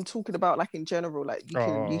 I'm talking about like in general, like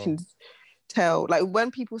you can tell, like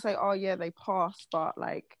when people say, oh yeah, they passed, but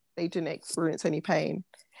like they didn't experience any pain,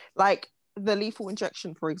 like the lethal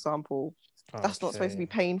injection, for example. That's not supposed to be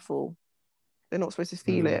painful. They're not supposed to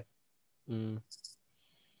feel it. Fair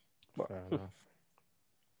enough.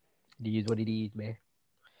 It is what it is, man.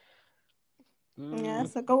 Yeah,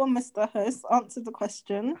 so go on, Mr. Host. Answer the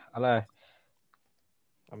question. Hello.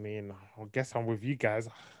 I mean, I guess I'm with you guys.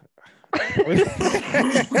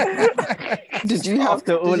 Did you have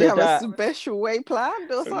a special way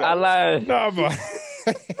planned or something? Hello. No, but...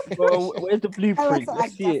 Well, where's the blueprint? I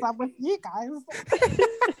guess I'm with you guys.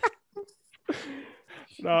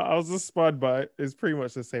 No, I was just spun, but it's pretty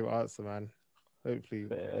much the same answer, man. Hopefully,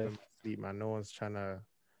 sleep, man. No one's trying to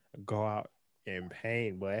go out in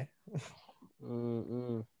pain, boy.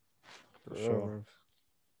 For sure.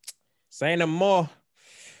 Saying no more.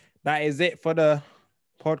 That is it for the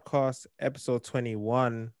podcast, episode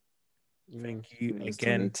 21. Thank you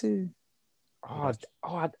again. 22. I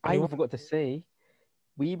even forgot to say,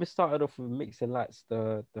 we even started off with Mixing Lights,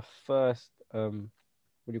 the first what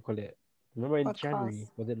do you call it? Remember in January?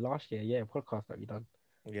 Was it last year? Yeah, podcast that we done.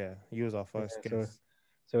 Yeah, he was our first guest.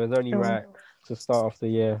 So it's only right to start off the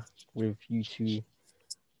year with you two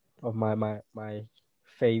of my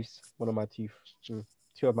faves. One of my two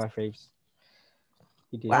of my faves.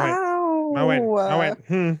 Wow. I went.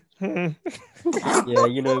 Yeah,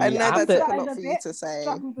 you know, I know that took a lot for you to say.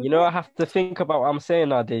 You know, I have to think about what I'm saying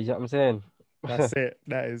nowadays. You know what I'm saying? That's it.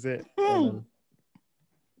 That is it.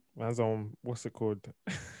 Man's on, what's it called?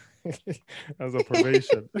 As a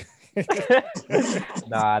probation.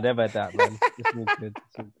 Nah, never that, man. It's all good.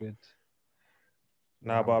 It's all good.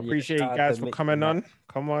 Nah, but I appreciate you guys for coming on.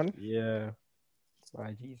 Come on. Yeah.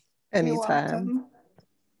 My geez. Anytime.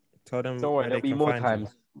 Tell them. Don't worry, there'll be more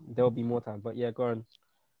times. There'll be more times. But yeah, go on.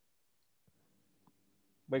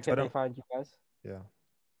 Where can they find you guys? Yeah.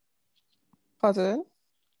 Pardon?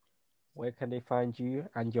 Where can they find you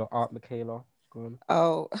and your art, Michaela? Go on.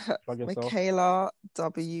 Oh, Michaela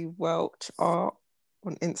W. Welch Art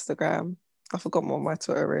on Instagram. I forgot what my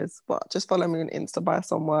Twitter is, but just follow me on Insta, buy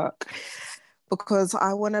some work. Because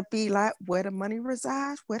I want to be like, where the money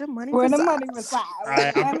resides, where the money resides.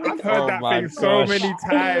 I've heard that thing so many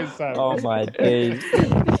times. Sam. Oh my days.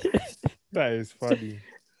 That is funny.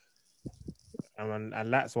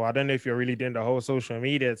 And that's why I don't know if you're really doing the whole social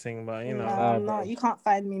media thing, but you know. No, you can't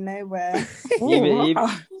find me nowhere.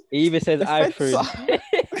 He even says iPhone.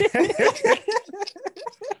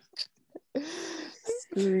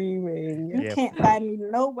 Screaming. You can't find me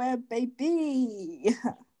nowhere, baby.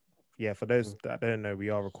 Yeah, for those that don't know, we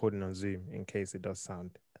are recording on Zoom in case it does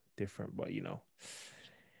sound different, but you know,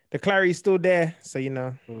 the clarity's still there, so you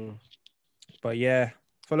know. But yeah,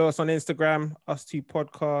 follow us on Instagram, Us2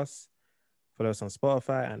 Podcasts. Follow us on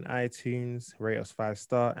Spotify and iTunes. Rate us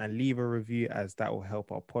 5-star and leave a review, as that will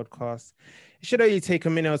help our podcast. It should only take a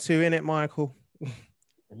minute or two, innit, Michael?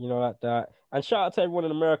 You know, like that. And shout out to everyone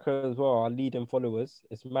in America as well, our leading followers.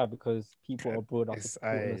 It's mad because people abroad are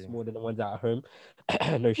supporting us more than the ones at home.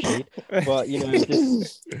 No shade. But, you know,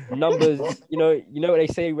 just numbers, you know what they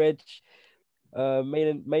say, Reg?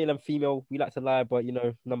 Male and female, we like to lie, but, you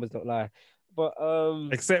know, numbers don't lie. But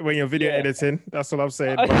except when you're video editing, that's what I'm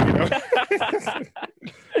saying. But, you know.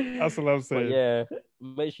 That's what I'm saying. But yeah,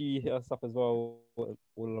 make sure you hit us up as well.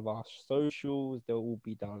 All of our socials, they'll all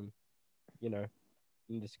be down, you know,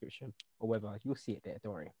 in the description or whatever. You'll see it there.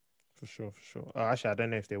 Don't worry. For sure. Actually, I don't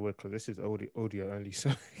know if they would, because this is audio only.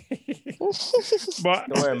 So, but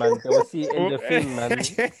don't worry, man. They'll see it in the thing, man.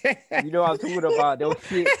 You know what I'm talking about. They'll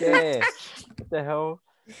see it there. What the hell?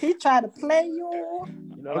 He tried to play you.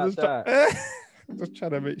 You know, like that. Just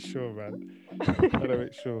trying to make sure, man.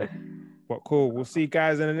 But cool. We'll see you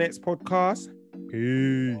guys in the next podcast.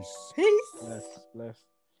 Peace. Bless.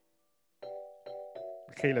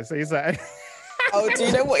 Okay, let's say that. Oh, do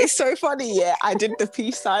you know what is so funny? Yeah, I did the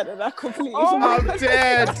peace sign and I completely. Oh, I'm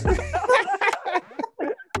dead.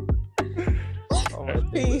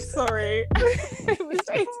 Peace. Sorry. It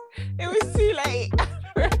was too late.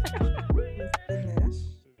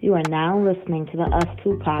 You are now listening to the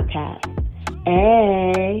Us2 podcast.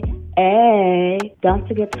 Hey, don't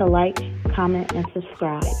forget to like, comment, and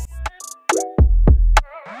subscribe.